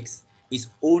 1.6. Is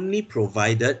only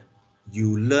provided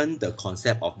you learn the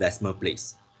concept of decimal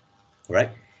place. Alright?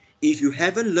 If you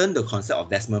haven't learned the concept of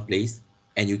decimal place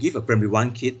and you give a primary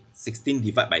 1 kid 16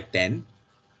 divided by 10,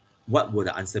 what will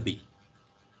the answer be?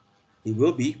 It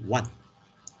will be 1.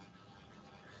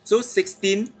 So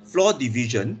 16 floor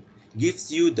division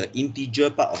gives you the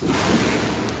integer part of the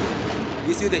game.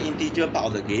 Gives you the integer part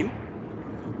of the game,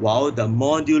 while the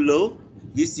modulo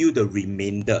gives you the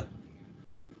remainder.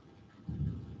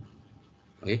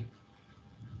 Okay.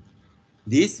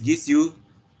 This gives you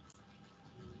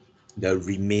the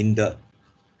remainder.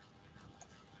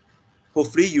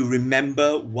 Hopefully you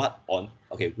remember what on.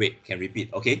 Okay, wait, can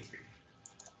repeat. Okay.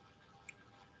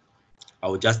 I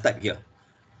will just type here.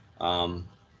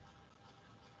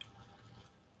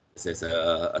 There's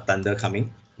a thunder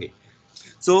coming. Okay.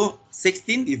 So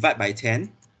 16 divided by 10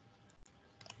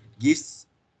 gives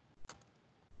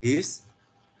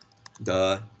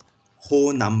the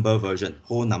whole number version,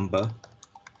 whole number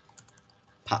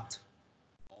part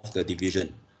of the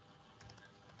division.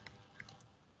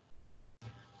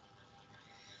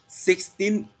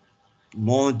 16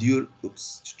 module,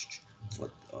 oops,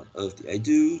 what on earth did I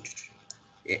do?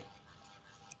 Yeah.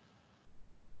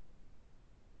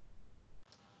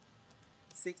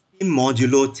 16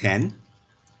 modulo 10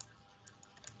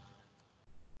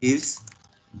 is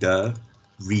the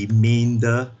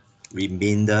remainder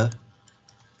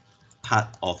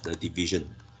part of the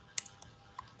division.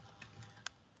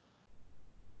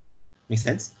 Make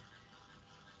sense?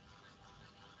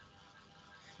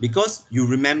 Because you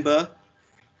remember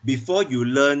before you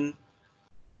learn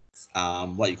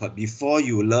before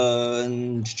you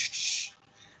learn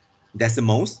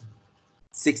decimals,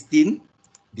 16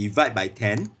 divided by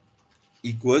 10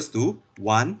 equals to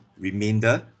 1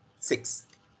 remainder 6.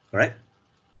 Correct?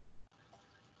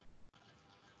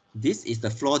 This is the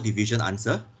floor division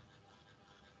answer.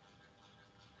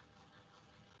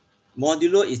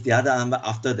 Modulo is the other number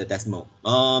after the decimal.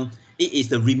 It is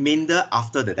the remainder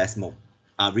after the decimal.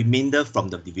 Remainder from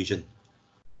the division.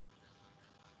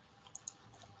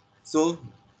 So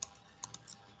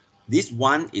this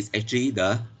one is actually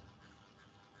the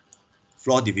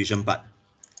floor division part.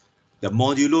 The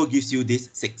modulo gives you this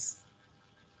 6.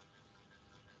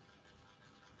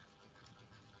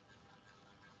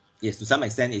 Yes, to some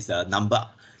extent, it's a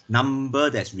number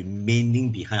that's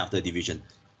remaining behind after division.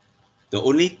 The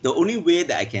only way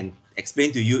that I can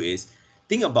explain to you is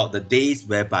think about the days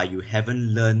whereby you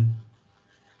haven't learned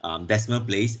decimal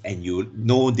place and you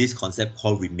know this concept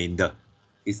called remainder.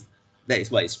 That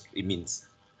is what it means.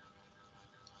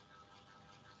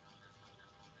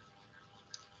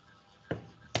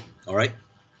 All right.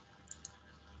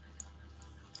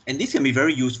 And this can be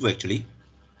very useful actually.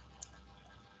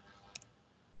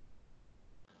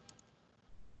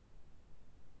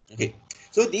 Okay,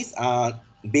 so these are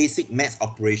basic math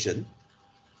operation.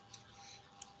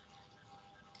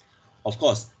 Of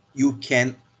course, you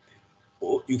can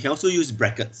also use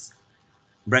brackets.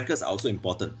 Brackets are also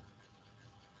important.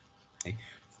 Okay.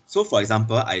 So for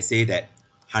example, I say that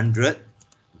 100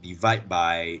 divide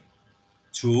by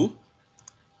 2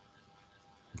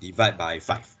 divide by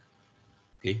 5.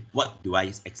 Okay, what do I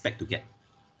expect to get?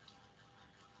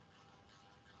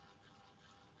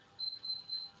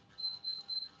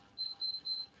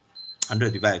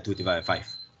 100 divided by 2 divided by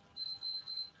 5.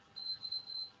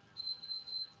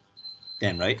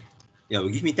 10, right? Yeah, will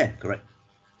give me 10, correct.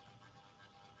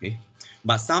 Okay.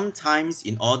 But sometimes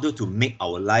in order to make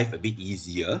our life a bit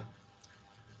easier,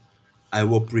 I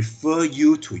will prefer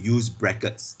you to use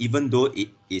brackets, even though it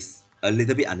is a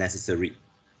little bit unnecessary.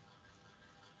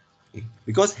 Okay.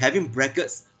 Because having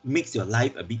brackets makes your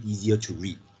life a bit easier to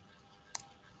read.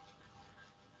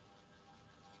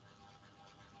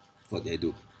 What they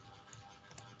do.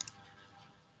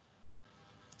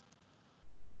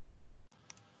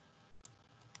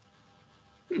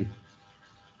 Hmm.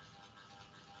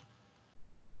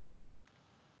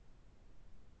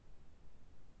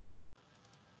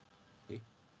 Okay.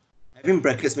 Having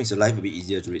brackets makes your life a bit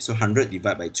easier to read. So 100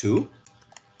 divided by 2,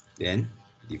 then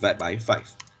divide by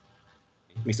 5.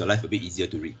 It makes your life a bit easier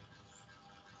to read.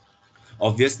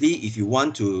 Obviously, if you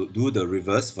want to do the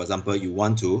reverse, for example, you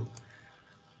want to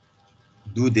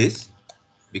do this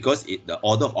because the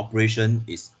order of operation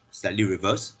is slightly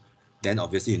reversed, then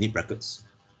obviously you need brackets.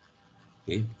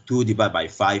 Okay, 2 divided by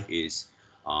 5 is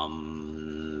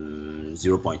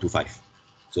 0.25.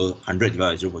 So 100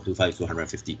 divided by 0.25 is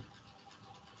 250.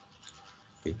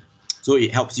 Okay, so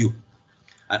it helps you.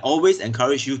 I always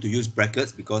encourage you to use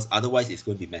brackets because otherwise it's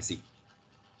going to be messy.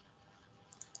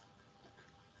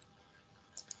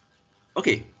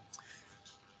 Okay,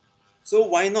 so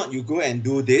why not you go and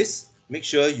do this? Make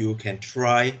sure you can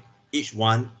try each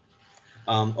one.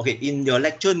 Okay, in your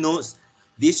lecture notes,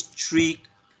 these three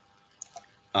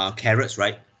carrots,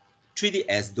 right? Treat it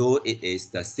as though it is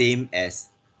the same as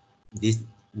this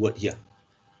word here.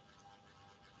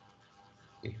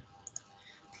 Okay.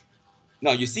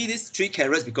 Now you see these three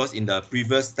carrots because in the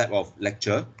previous type of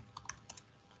lecture,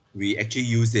 we actually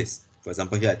use this. For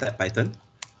example, here I type Python.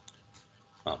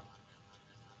 Uh,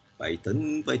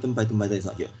 Python is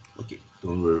not here. Okay,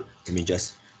 don't worry. Let me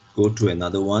just go through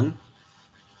another one.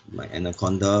 My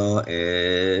Anaconda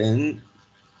and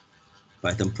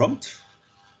Python prompt.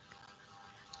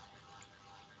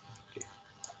 Okay.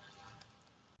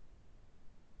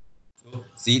 So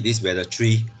see this where the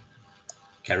three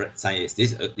caret sign is.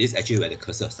 This actually where the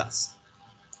cursor starts.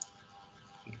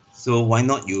 So why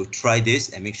not you try this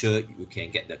and make sure you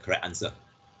can get the correct answer.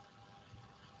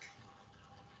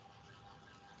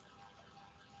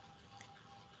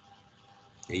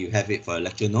 There you have it for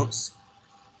lecture notes.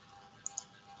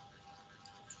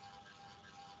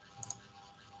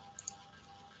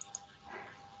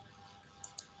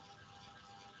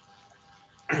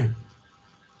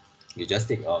 You just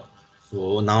take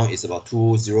so now it's about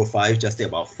 2:05. Just take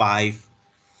about 5-10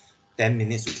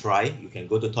 minutes to try. You can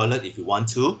go to the toilet if you want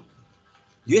to.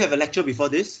 Do you have a lecture before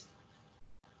this?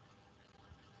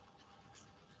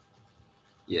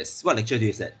 Yes. What lecture do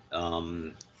you set?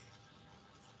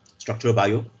 Structural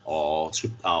bio or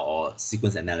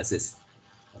sequence analysis?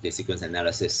 Okay, sequence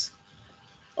analysis.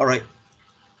 All right.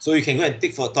 So you can go and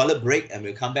take for a toilet break, and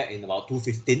we'll come back in about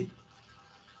 2:15.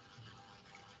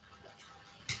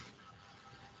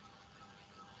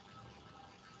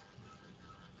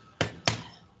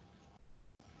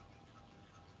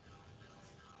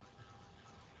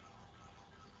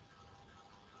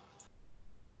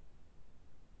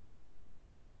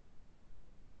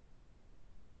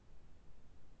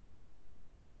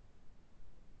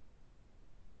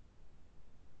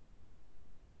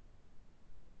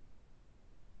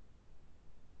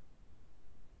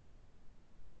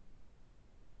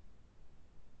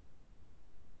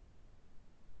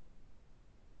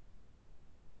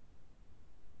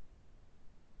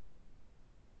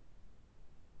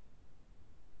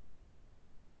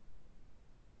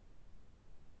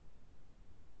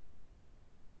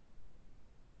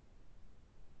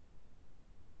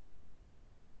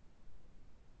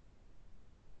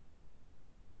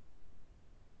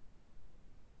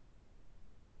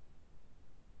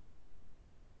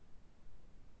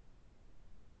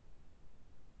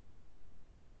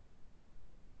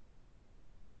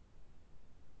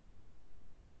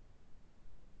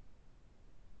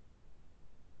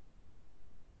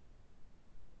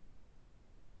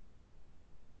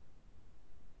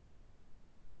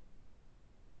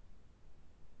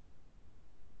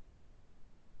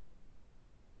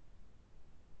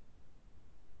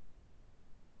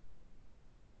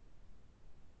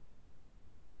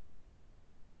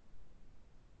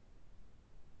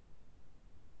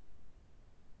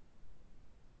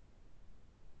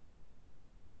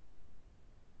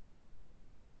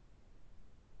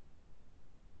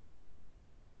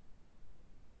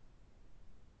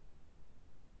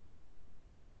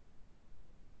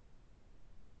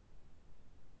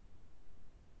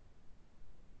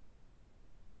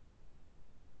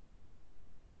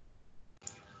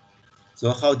 So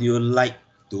how do you like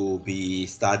to be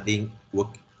studying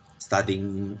work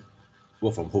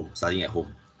from home, studying at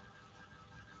home?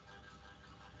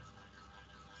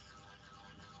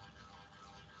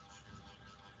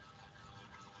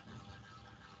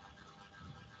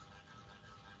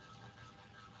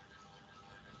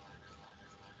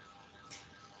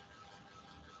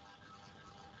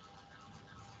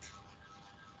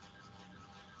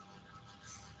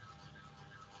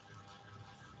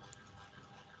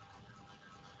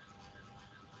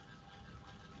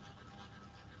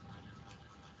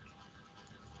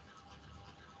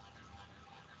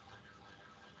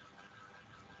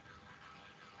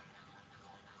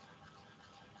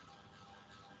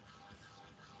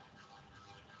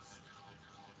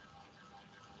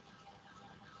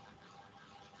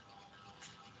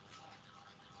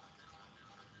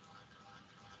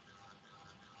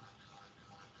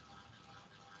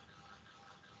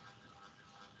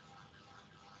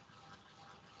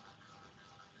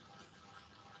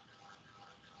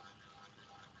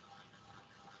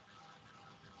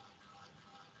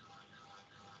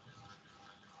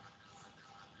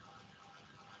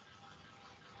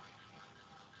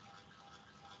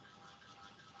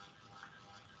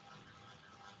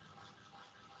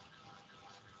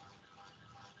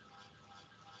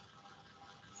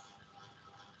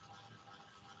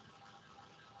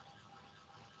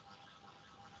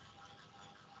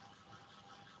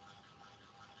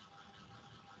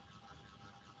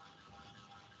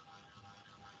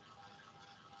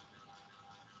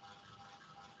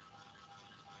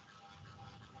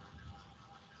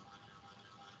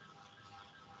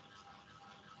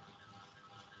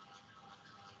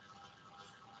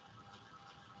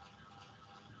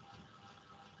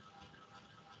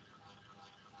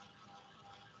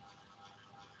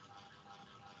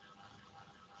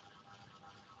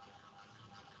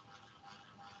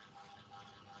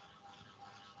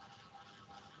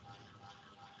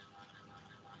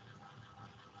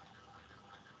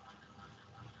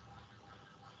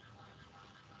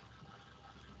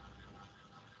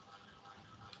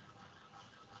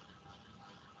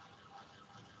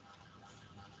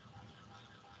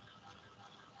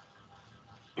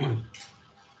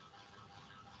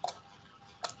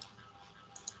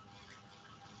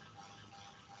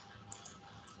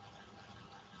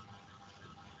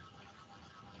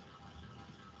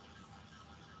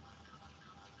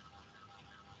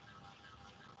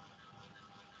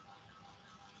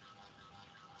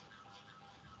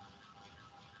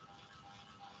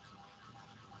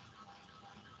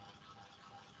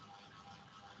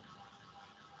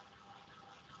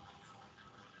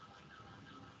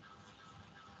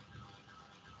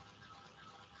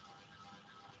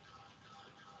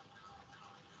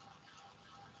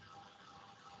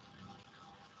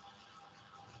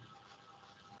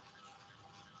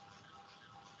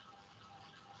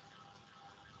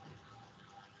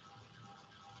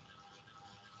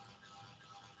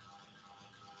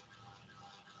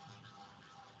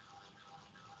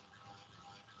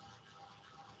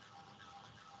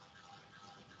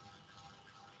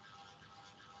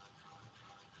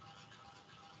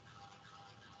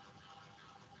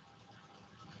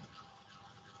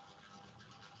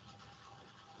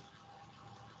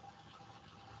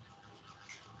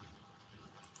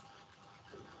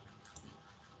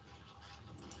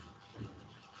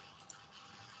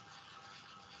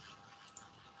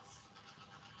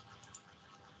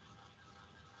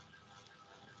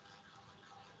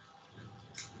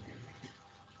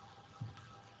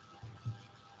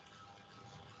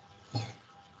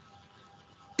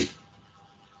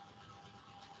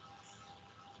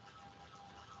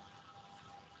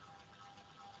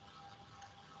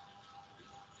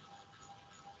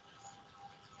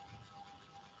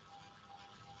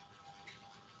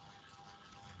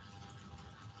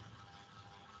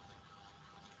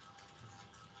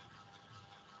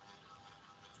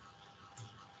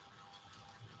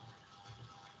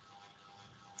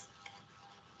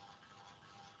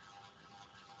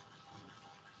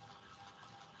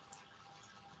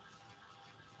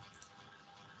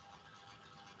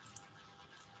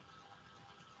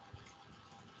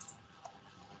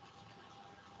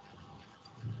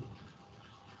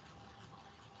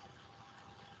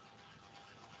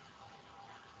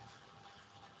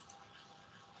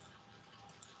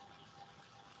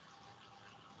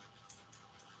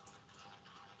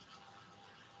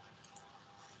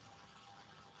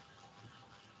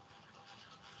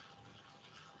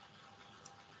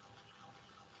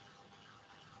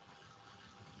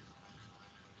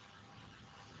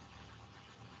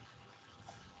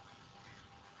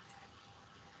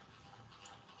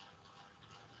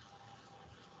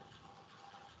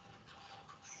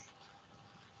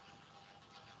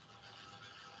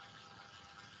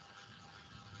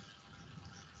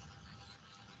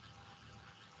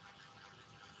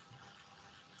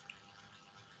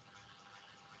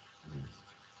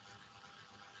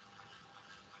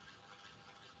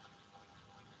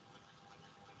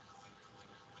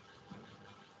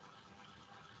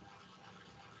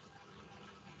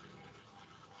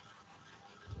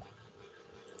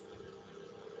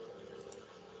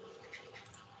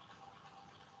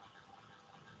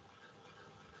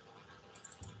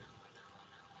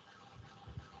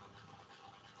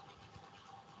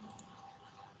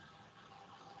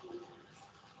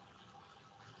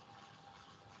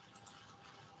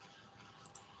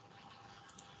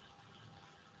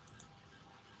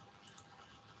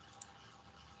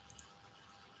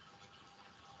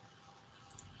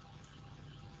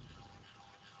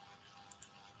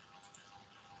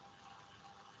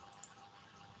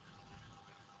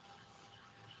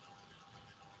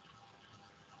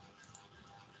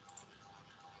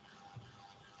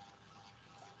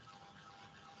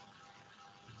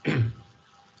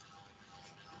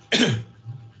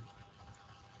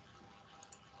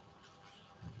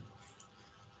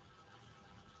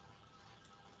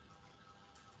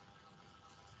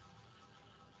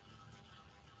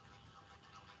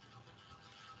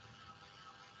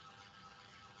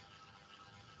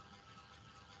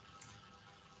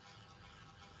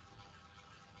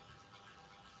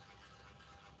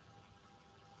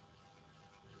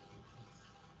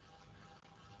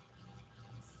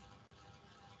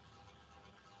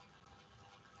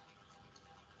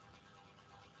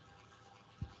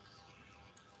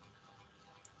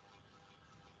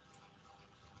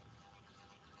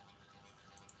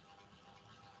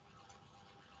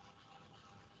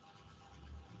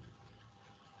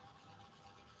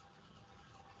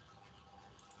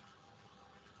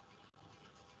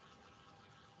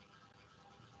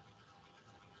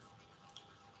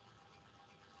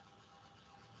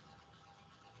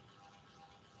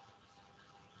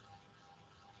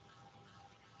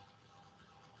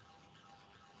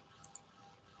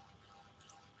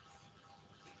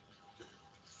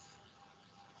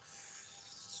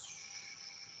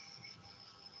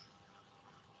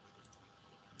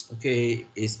 Okay,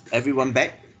 is everyone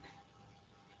back?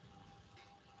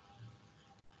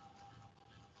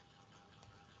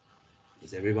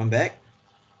 Is everyone back?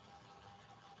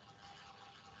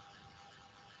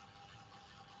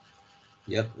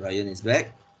 Yep, Ryan is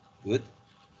back. Good.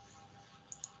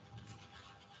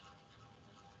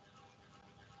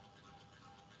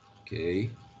 Okay.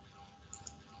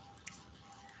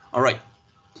 All right.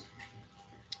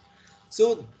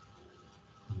 So,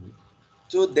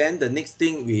 so then the next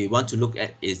thing we want to look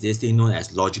at is this thing known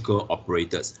as logical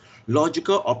operators.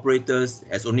 Logical operators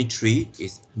has only three: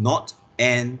 is not,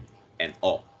 and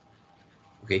or.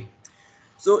 Okay.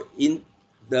 So in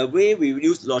the way we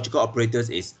use logical operators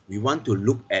is we want to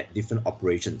look at different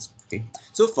operations. Okay.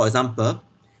 So for example,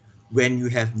 when you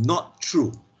have not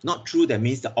true that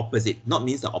means the opposite, not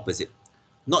means the opposite.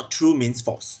 Not true means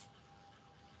false.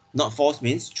 Not false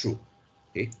means true.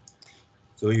 Okay.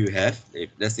 So you have,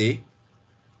 if let's say,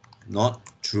 not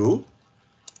true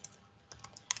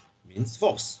means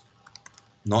false.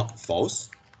 Not false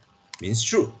means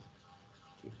true.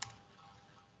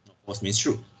 Not false means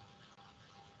true.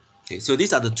 Okay, so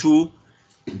these are the two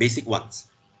basic ones.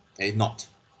 Okay, not.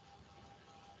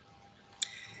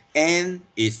 And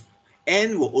is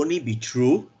and will only be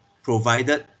true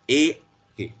provided A.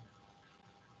 Okay.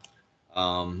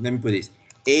 Let me put this.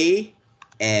 A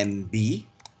and B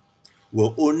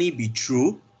will only be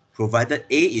true provided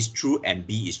A is true and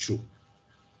B is true.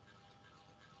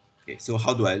 Okay, so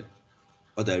how do I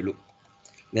look?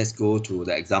 Let's go to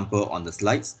the example on the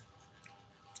slides.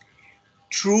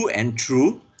 True and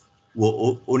true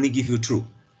will only give you true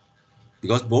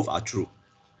because both are true.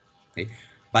 Okay,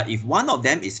 but if one of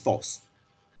them is false,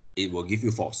 it will give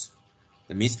you false.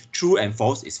 That means true and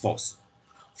false is false.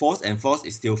 False and false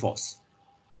is still false.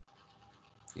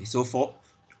 Okay, so for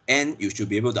and you should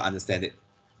be able to understand it.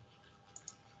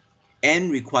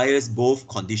 And requires both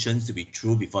conditions to be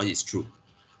true before it's true.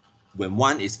 When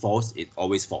one is false, it's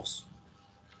always false.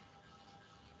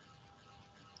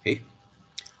 Okay.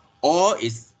 Or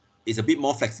is a bit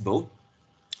more flexible.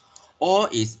 Or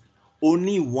is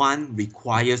only one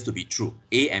requires to be true.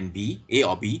 A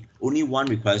or B, only one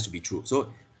requires to be true.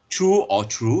 So true or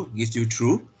true gives you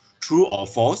true. True or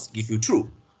false gives you true.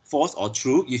 False or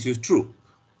true gives you true.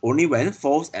 Only when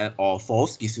false or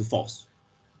false gives you false.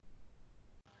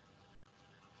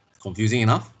 Confusing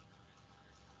enough?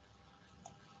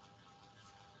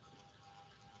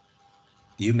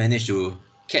 Do you manage to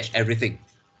catch everything?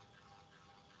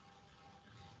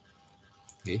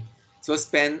 Okay, so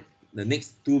spend the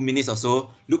next 2 minutes or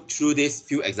so, look through these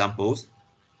few examples,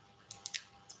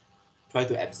 try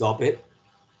to absorb it,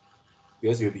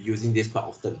 because you'll be using this quite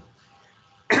often.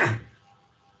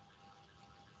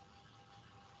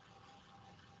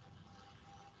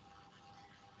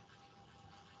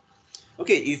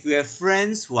 Okay, if you have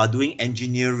friends who are doing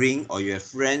engineering or you have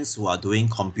friends who are doing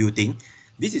computing,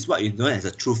 this is what is known as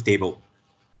a truth table.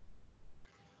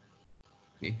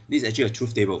 Okay, this is actually a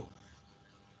truth table.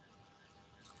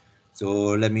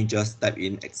 So let me just type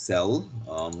in Excel.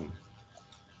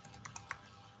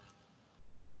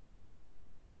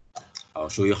 I'll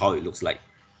show you how it looks like.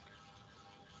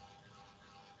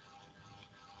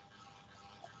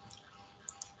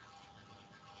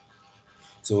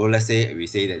 So let's say we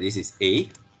say that this is A,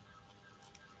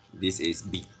 this is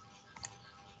B.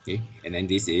 Okay, and then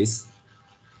this is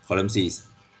column C is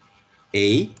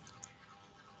A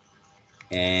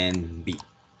and B.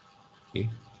 Okay,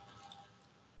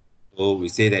 so we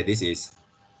say that this is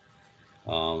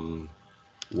 1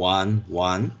 1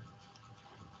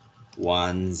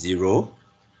 1 0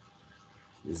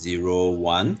 0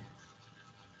 1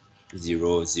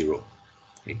 0 0.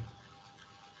 Okay,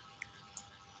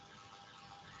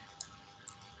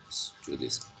 let's do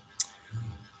this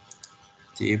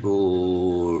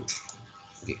table.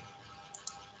 Okay,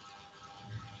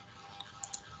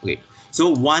 okay. So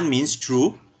 1 means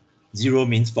true, 0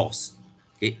 means false.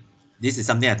 Okay, this is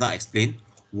something I've not explained.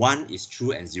 1 is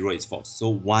true and 0 is false. So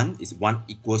 1 is 1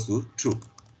 equals to true.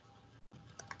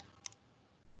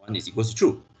 1 is equals to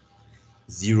true.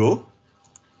 0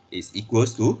 is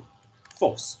equals to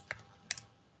false.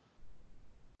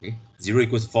 Okay, 0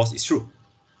 equals to false is true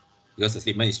because the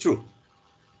statement is true.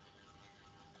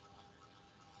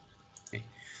 Okay,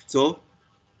 so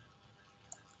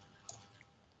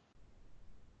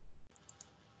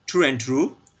true and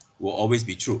true will always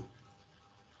be true.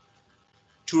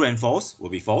 True and false will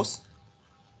be false.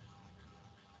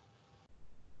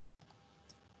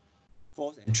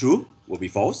 False and true will be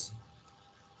false.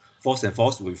 False and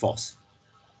false will be false.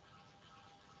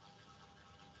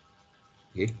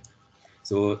 Okay,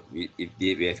 so if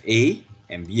we have A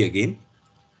and B again,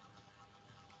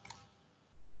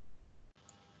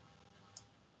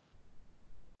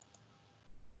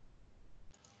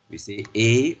 we say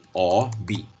A or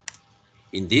B.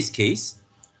 In this case,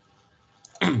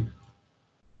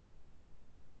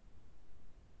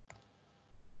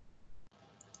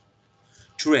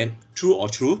 true or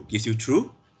true gives you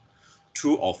true.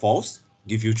 True or false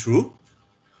give you true.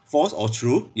 False or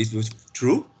true gives you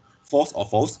true. False or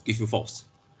false gives you false.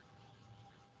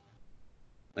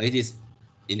 It is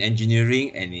in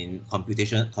engineering and in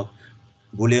computation,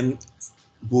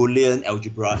 Boolean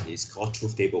algebra is called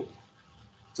truth table.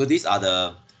 So these are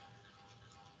the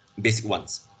basic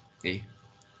ones. Okay.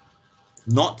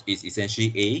 Not is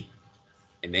essentially A,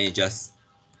 and then it just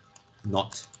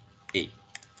not A.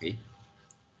 Okay.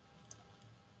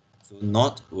 So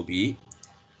not will be,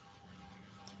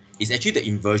 it's actually the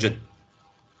inversion.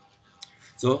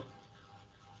 So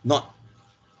not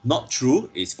true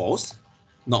is false,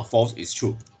 not false is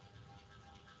true.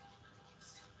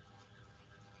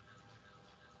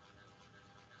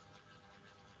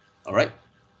 All right.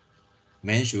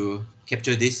 Manage to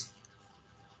capture this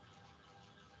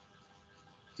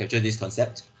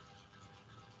concept.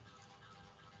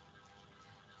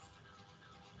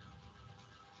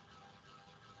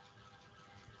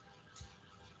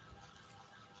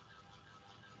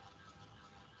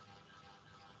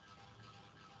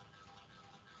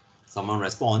 Someone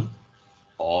respond,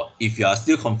 or if you are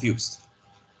still confused,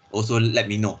 also let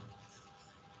me know.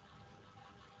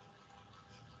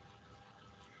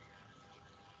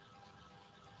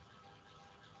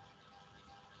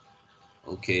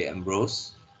 Okay,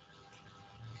 Ambrose.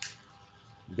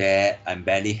 There, I'm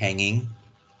barely hanging.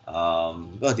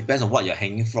 Well, it depends on what you're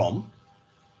hanging from.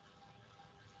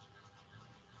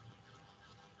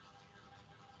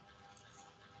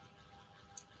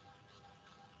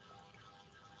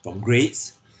 From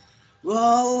grades.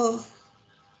 Well,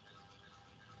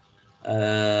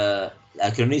 I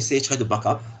can only say try to buck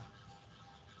up.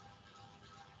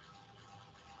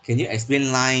 Can you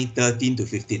explain line 13 to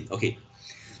 15? Okay.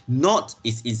 Not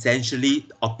is essentially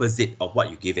opposite of what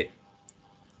you give it.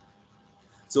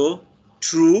 So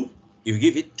true, if you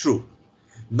give it true.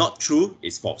 Not true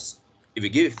is false. If you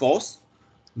give it false,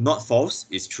 not false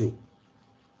is true.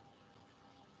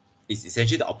 It's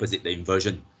essentially the opposite, the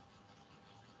inversion.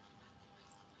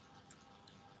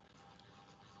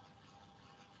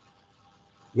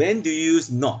 When do you use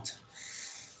not?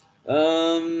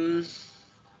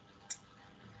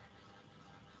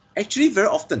 Actually, very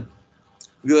often.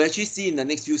 We'll actually see in the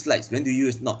next few slides. When do you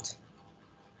use not?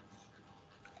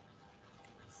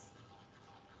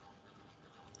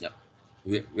 Yeah.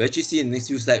 We actually see in the next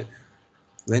few slides.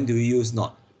 When do you use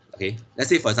not? Okay. Let's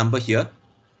say, for example, here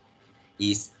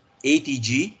is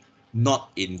ATG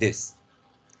not in this.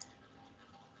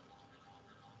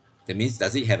 That means,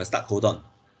 does it have a start codon?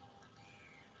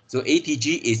 So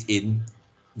ATG is in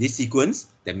this sequence.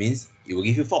 That means it will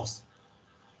give you false.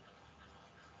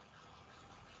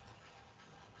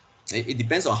 It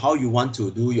depends on how you want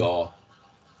to do your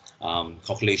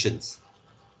calculations.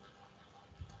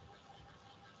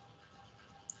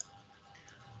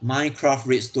 Minecraft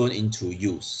redstone into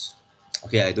use.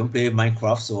 Okay, I don't play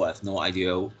Minecraft, so I have no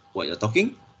idea what you're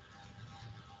talking.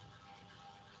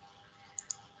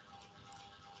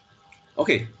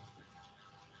 Okay.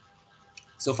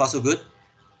 So far, so good.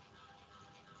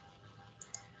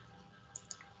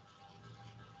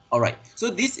 All right. So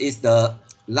this is the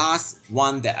last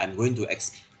one that I'm going to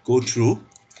go through.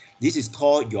 This is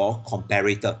called your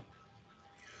comparator.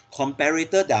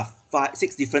 Comparator, there are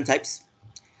 6 different types.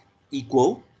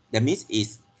 Equal, that means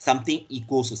is something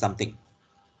equals to something.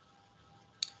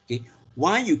 Okay.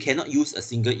 Why you cannot use a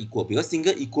single equal? Because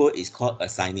single equal is called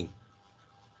assigning.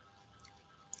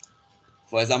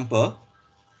 For example,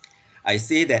 I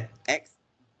say that x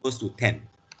equals to 10.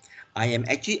 I am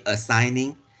actually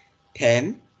assigning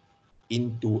 10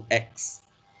 into x.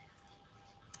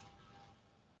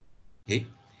 Okay.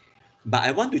 But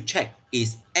I want to check,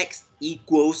 is x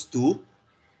equals to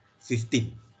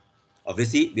 15?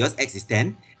 Obviously, because x is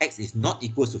 10, x is not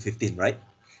equals to 15, right?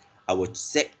 I will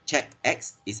check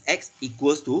x. Is x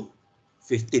equals to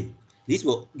 15? This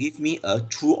will give me a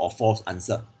true or false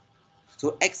answer.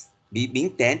 So x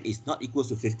being 10 is not equals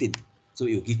to 15. So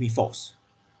it will give me false.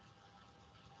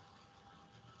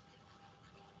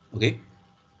 Okay.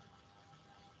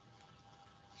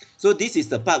 So this is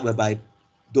the part whereby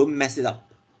don't mess it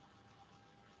up.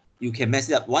 You can mess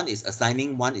it up. One is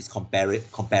assigning, one is comparing.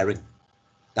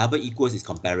 Double equals is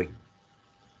comparing.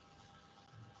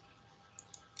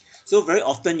 So very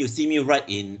often you see me write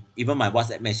in even my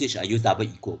WhatsApp message, I use double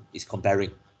equal, it's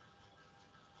comparing.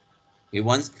 Okay,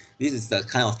 once this is the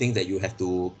kind of thing that you have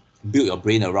to build your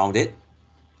brain around it.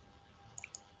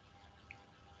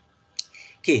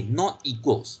 Okay, not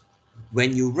equals.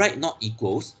 when you write not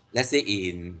equals, let's say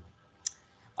in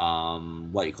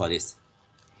what you call this,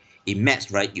 in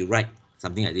maths, right? You write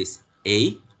something like this: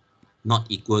 A not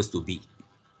equals to B.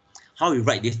 How you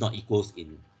write this not equals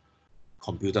in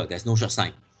computer? There's no such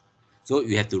sign. So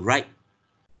you have to write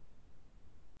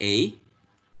A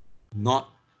not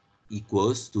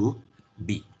equals to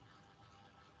B.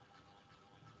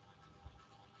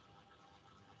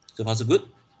 So far so good.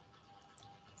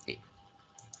 Okay.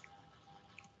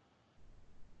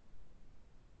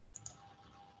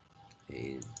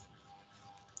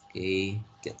 Okay,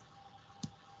 get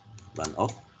run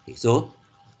off. Okay, so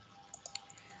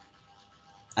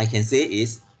I can say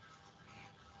is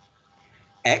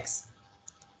X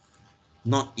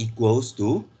not equals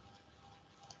to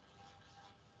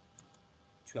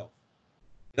 12.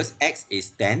 Because X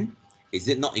is 10, is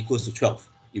it not equals to 12?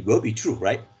 It will be true,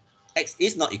 right? X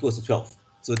is not equals to 12.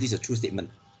 So this is a true statement.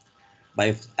 But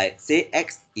if I say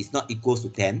X is not equals to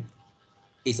 10,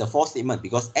 it's a false statement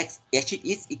because X actually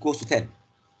is equals to 10.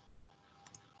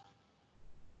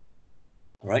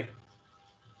 All right?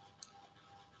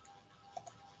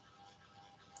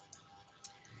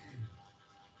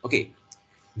 Okay,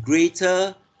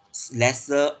 greater,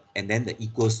 lesser, and then the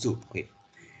equals to. Okay,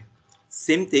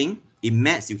 same thing. In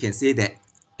maths, you can say that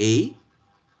A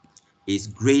is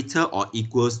greater or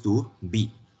equals to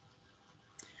B.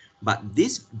 But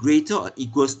this greater or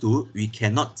equals to, we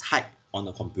cannot type on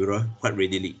the computer quite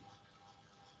readily.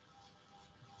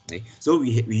 Okay, so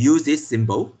we use this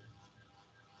symbol,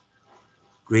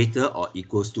 greater or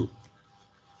equals to.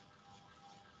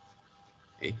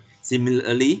 Okay.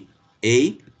 Similarly,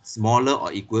 A smaller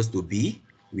or equals to B,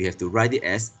 we have to write it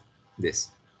as this.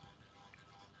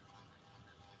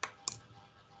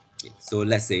 Okay. So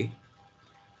let's say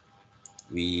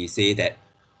we say that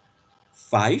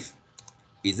 5,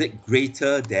 is it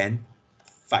greater than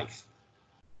 5?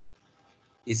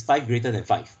 Is 5 greater than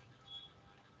 5?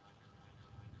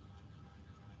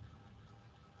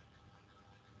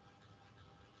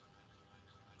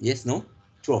 Yes, no?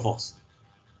 True or false?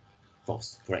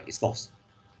 False. Correct. It's false.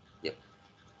 Yep.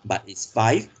 But is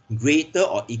 5 greater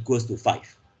or equals to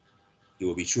 5? It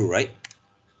will be true, right?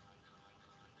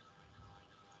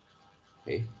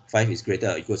 Okay. 5 is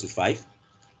greater or equals to 5.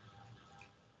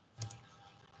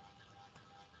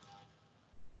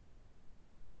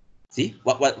 See?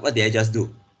 What did I just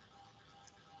do?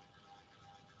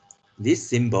 This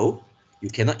symbol, you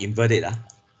cannot invert it.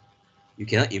 You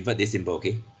cannot invert this symbol,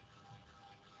 okay?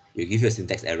 It will give you a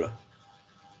syntax error.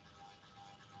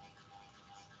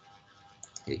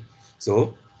 Okay.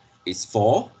 So it's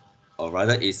 4, or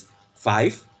rather it's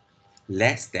 5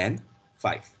 less than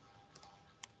 5.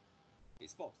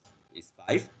 It's false. It's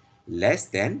 5 less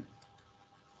than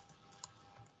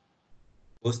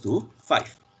equals to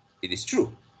 5. It is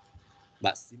true.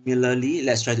 But similarly,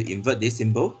 let's try to invert this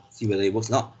symbol, see whether it works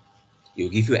or not. It will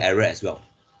give you an error as well.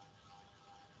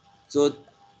 So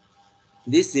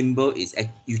this symbol is,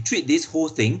 you treat this whole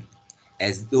thing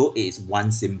as though it is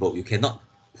one symbol. You cannot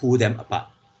pull them apart.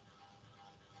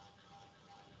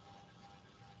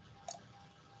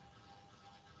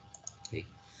 Okay.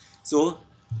 So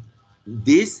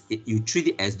this, you treat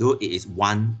it as though it is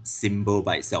one symbol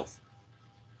by itself.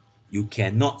 You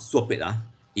cannot swap it.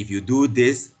 If you do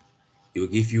this, it will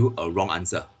give you a wrong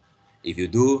answer. If you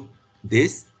do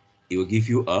this, it will give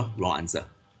you a wrong answer.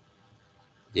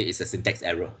 It is a syntax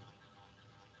error.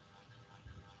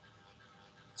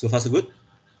 So far, so good?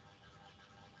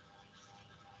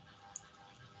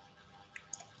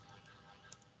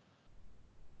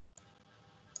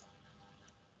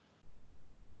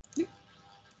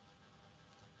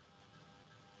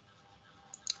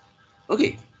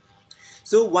 Okay.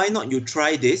 So why not you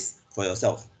try this for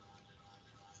yourself?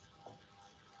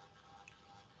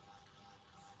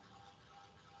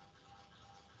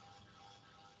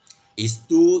 Is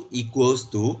 2 equals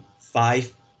to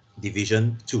 5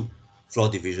 division 2, floor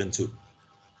division 2.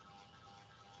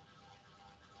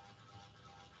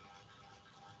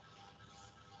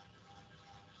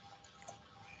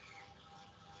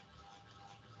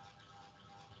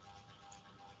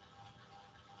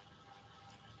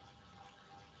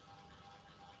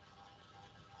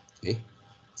 Okay,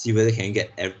 see whether can you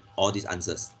get all these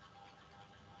answers.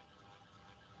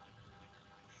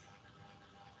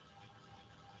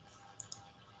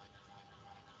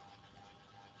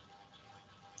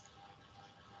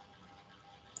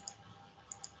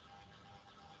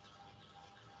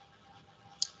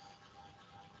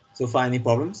 So far, any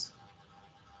problems?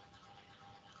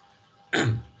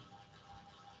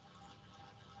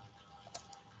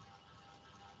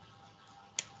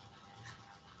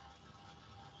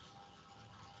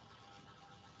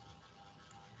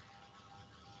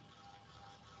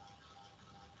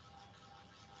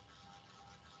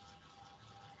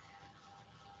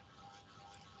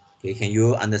 Okay, can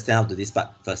you understand up to this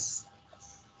part first?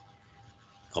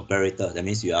 Comparator, that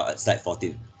means you are at slide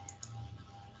 14.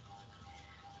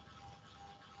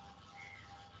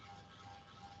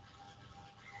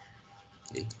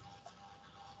 Okay.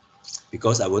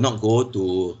 Because I will not go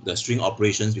to the string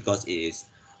operations because it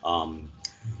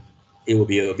will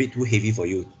be a bit too heavy for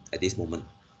you at this moment.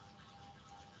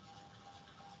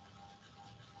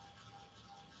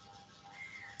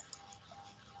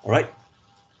 All right.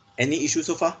 Any issues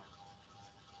so far?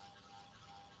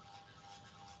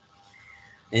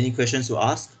 Any questions to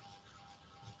ask?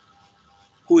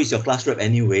 Who is your class rep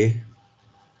anyway?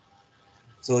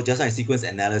 So just like sequence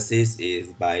analysis is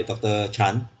by Dr.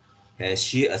 Chan. Has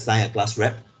she assigned a class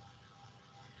rep?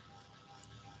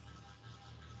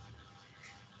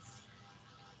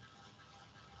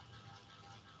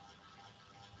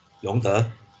 Long Te.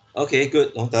 Okay,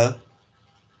 good, Long Te.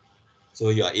 So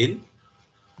you are in.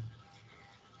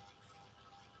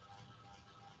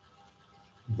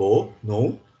 Bo,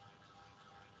 no.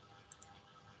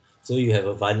 So you have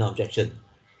a final objection.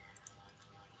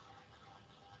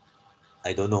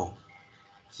 I don't know.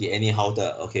 He anyhow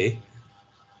the okay.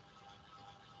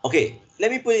 Okay,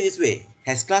 let me put it this way.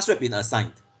 Has class rep been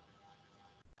assigned?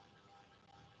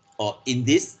 Or in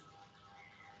this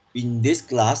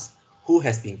class, who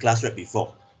has been class rep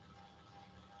before?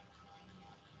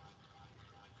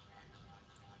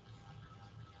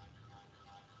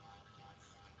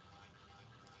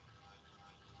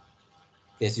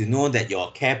 As you know that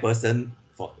your care person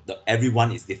for the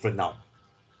everyone is different now.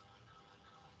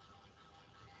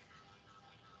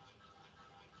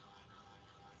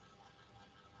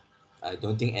 I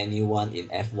don't think anyone in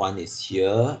F1 is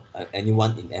here.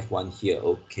 Anyone in F1 here?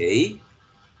 Okay.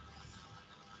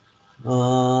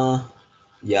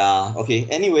 Yeah. Okay.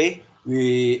 Anyway,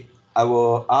 I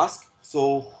will ask.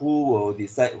 So who will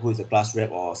decide who is the class rep,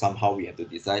 or somehow we have to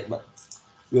decide, but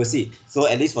we'll see. So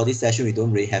at least for this session, we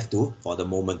don't really have to for the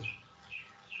moment.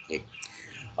 Okay.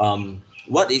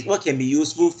 What can be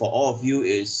useful for all of you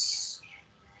is,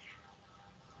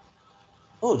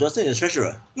 oh, Johnson is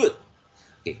treasurer. Good.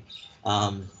 Okay.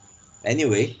 Um.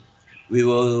 Anyway, we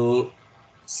will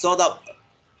sort out.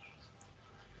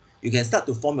 You can start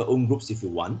to form your own groups if you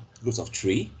want, groups of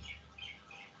 3.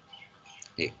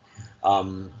 Okay.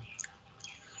 Um,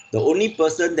 the only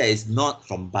person that is not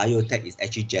from biotech is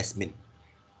actually Jasmine.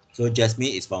 So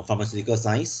Jasmine is from pharmaceutical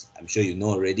science. I'm sure you know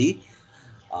already.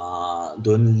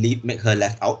 Don't make her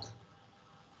left out.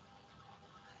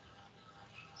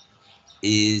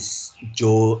 Is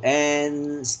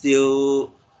Joanne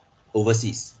still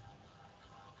overseas?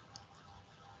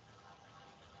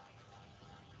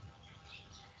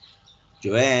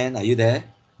 Joanne, are you there?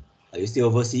 Are you still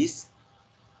overseas?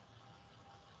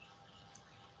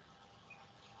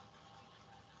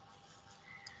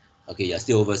 Okay, you're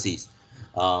still overseas.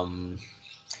 Um,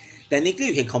 technically,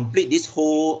 you can complete this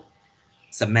whole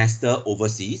semester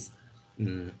overseas.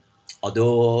 Mm,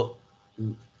 although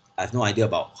I have no idea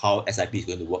about how SIP is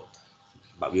going to work,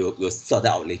 but we'll sort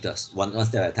that out later, one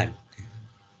step at a time.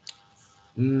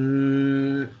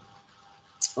 Mm,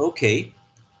 okay,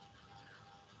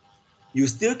 you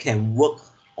still can work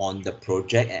on the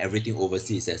project and everything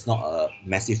overseas. That's not a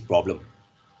massive problem.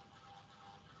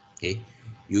 Okay,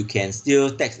 you can still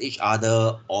text each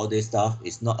other. All this stuff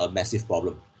is not a massive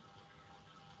problem.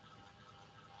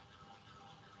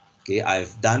 Okay,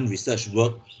 I've done research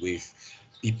work with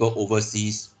people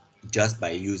overseas just by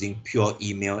using pure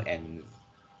email and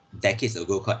decades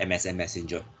ago called MSN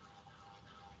Messenger.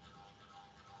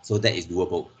 So that is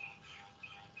doable.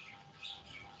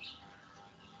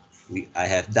 I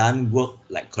have done work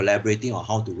like collaborating on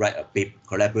how to write a paper,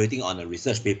 collaborating on a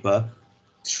research paper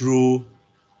through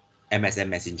MSN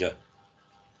Messenger.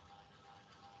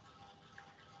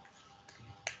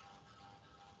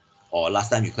 Or last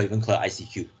time you could even call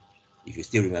ICQ, if you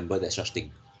still remember that such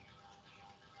thing.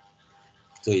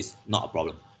 So it's not a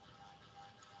problem.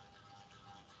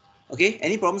 Okay,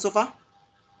 any problems so far?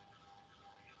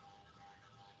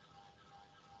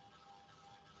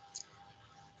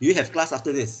 Do you have class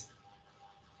after this?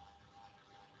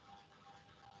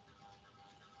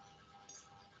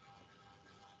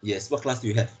 Yes, what class do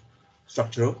you have?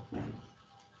 Structural?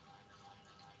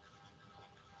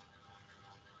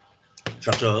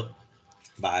 Structural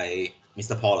by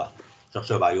Mr. Paula.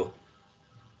 Structural bio.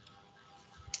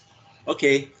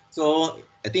 Okay, so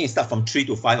I think it starts from 3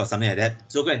 to 5 or something like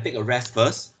that. So go and take a rest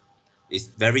first. It's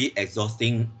very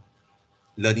exhausting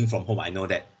learning from home, I know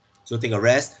that. So take a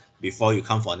rest before you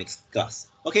come for next class.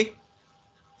 Okay?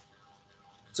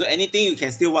 So anything you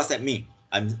can still WhatsApp me.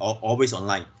 I'm always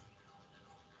online.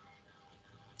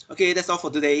 Okay, that's all for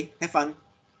today. Have fun.